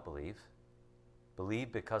 if you don't believe,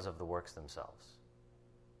 believe because of the works themselves.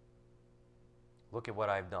 Look at what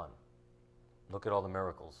I've done. Look at all the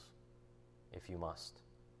miracles, if you must.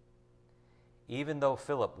 Even though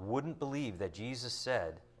Philip wouldn't believe that Jesus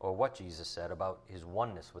said, or what Jesus said about his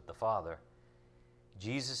oneness with the Father,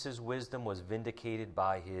 Jesus' wisdom was vindicated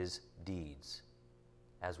by his deeds,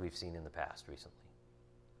 as we've seen in the past recently.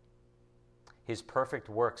 His perfect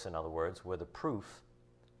works, in other words, were the proof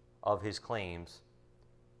of his claims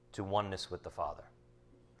to oneness with the Father.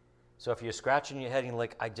 So if you're scratching your head and you're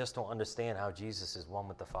like, I just don't understand how Jesus is one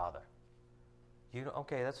with the Father.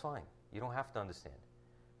 Okay, that's fine. You don't have to understand.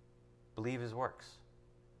 Believe his works.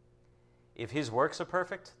 If his works are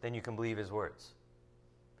perfect, then you can believe his words.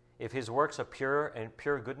 If his works are pure and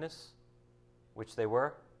pure goodness, which they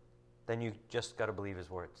were, then you just got to believe his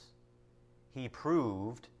words. He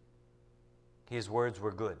proved his words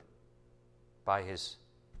were good by his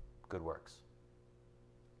good works.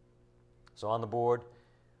 So on the board,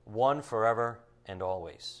 one forever and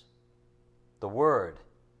always. The Word,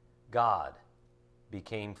 God,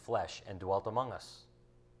 became flesh and dwelt among us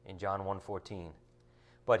in John 1:14.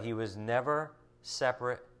 But he was never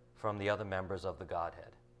separate from the other members of the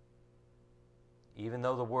Godhead. Even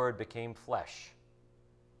though the Word became flesh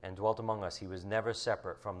and dwelt among us, he was never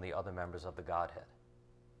separate from the other members of the Godhead.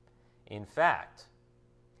 In fact,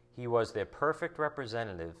 he was their perfect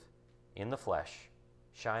representative in the flesh,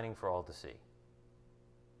 shining for all to see.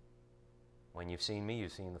 When you've seen me,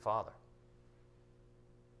 you've seen the Father.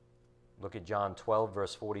 Look at John 12,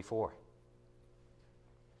 verse 44.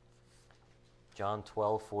 John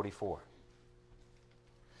 12:44.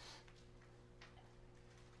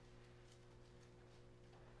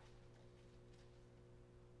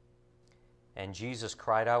 And Jesus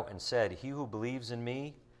cried out and said, he who believes in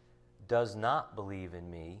me does not believe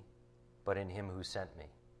in me, but in him who sent me.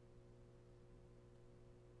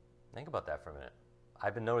 Think about that for a minute.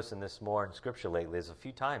 I've been noticing this more in Scripture lately. There's a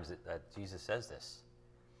few times that Jesus says this.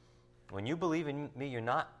 When you believe in me, you're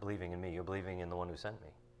not believing in me. You're believing in the one who sent me,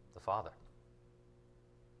 the Father.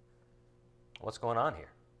 What's going on here?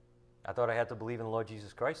 I thought I had to believe in the Lord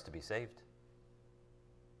Jesus Christ to be saved.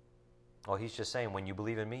 Well, he's just saying when you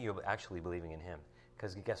believe in me, you're actually believing in him.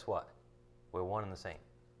 Because guess what? We're one and the same.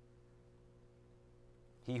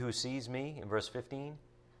 He who sees me, in verse 15,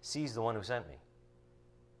 sees the one who sent me.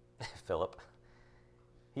 Philip.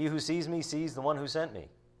 He who sees me sees the one who sent me.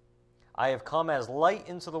 I have come as light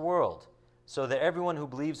into the world, so that everyone who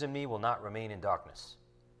believes in me will not remain in darkness.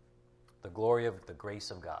 The glory of the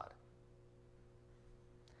grace of God.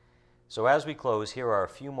 So as we close, here are a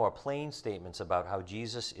few more plain statements about how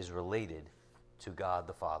Jesus is related to God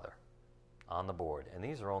the Father on the board. And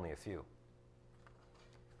these are only a few.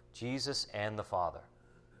 Jesus and the Father.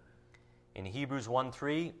 In Hebrews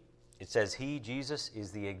 1:3, it says he, Jesus,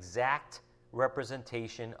 is the exact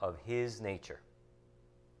representation of his nature.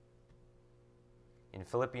 In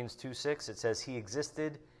Philippians 2:6, it says he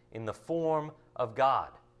existed in the form of God.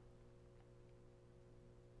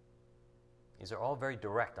 These are all very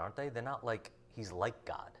direct, aren't they? They're not like he's like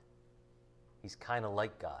God. He's kind of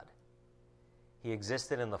like God. He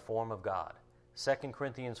existed in the form of God. 2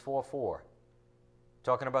 Corinthians 4:4,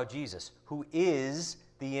 talking about Jesus, who is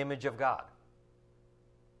the image of God.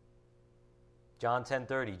 John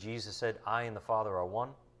 10:30, Jesus said, I and the Father are one.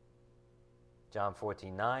 John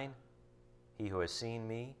 14:9, he who has seen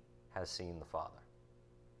me has seen the Father.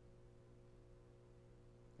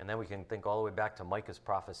 And then we can think all the way back to Micah's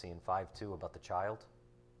prophecy in 5:2 about the child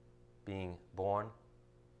being born,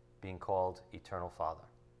 being called Eternal Father.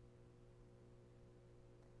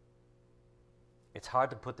 It's hard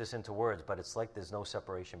to put this into words, but it's like there's no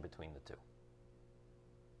separation between the two.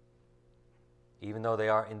 Even though they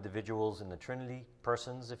are individuals in the Trinity,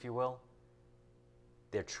 persons, if you will,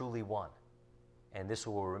 they're truly one. And this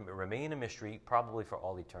will remain a mystery probably for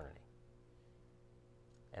all eternity.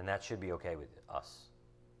 And that should be okay with us.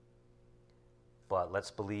 But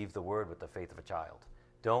let's believe the word with the faith of a child.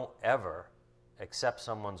 Don't ever accept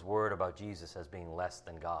someone's word about Jesus as being less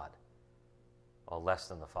than God or less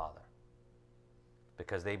than the Father,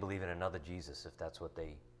 because they believe in another Jesus if that's what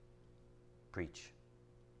they preach.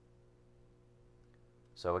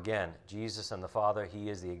 So again, Jesus and the Father, he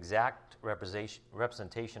is the exact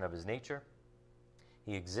representation of his nature.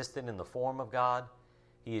 He existed in the form of God.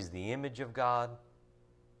 He is the image of God.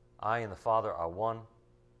 I and the Father are one,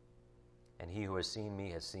 and he who has seen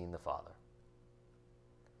me has seen the Father.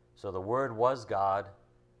 So the Word was God.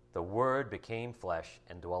 The Word became flesh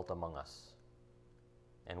and dwelt among us.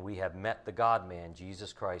 And we have met the God-man,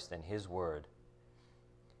 Jesus Christ, and his Word.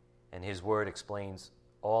 And his Word explains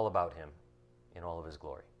all about him in all of his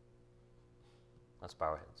glory. Let's bow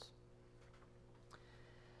our heads.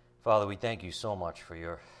 Father, we thank you so much for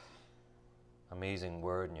your amazing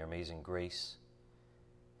word and your amazing grace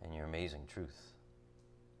and your amazing truth.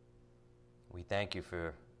 We thank you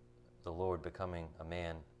for the Lord becoming a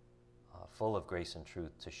man full of grace and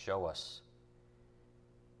truth to show us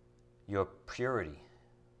your purity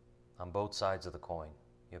on both sides of the coin,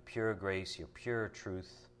 your pure grace, your pure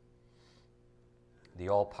truth, the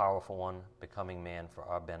all-powerful one becoming man for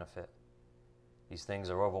our benefit. These things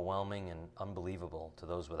are overwhelming and unbelievable to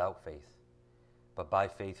those without faith. But by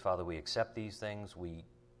faith, Father, we accept these things. We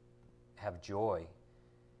have joy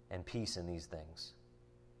and peace in these things,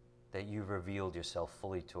 that you've revealed yourself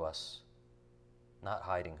fully to us, not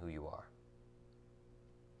hiding who you are.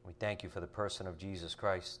 We thank you for the person of Jesus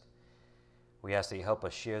Christ. We ask that you help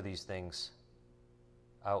us share these things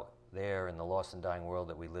out there in the lost and dying world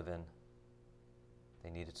that we live in. They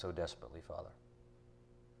need it so desperately, Father.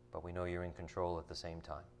 But we know you're in control at the same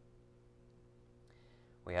time.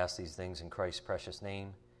 We ask these things in Christ's precious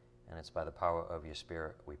name, and it's by the power of your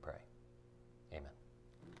Spirit we pray. Amen.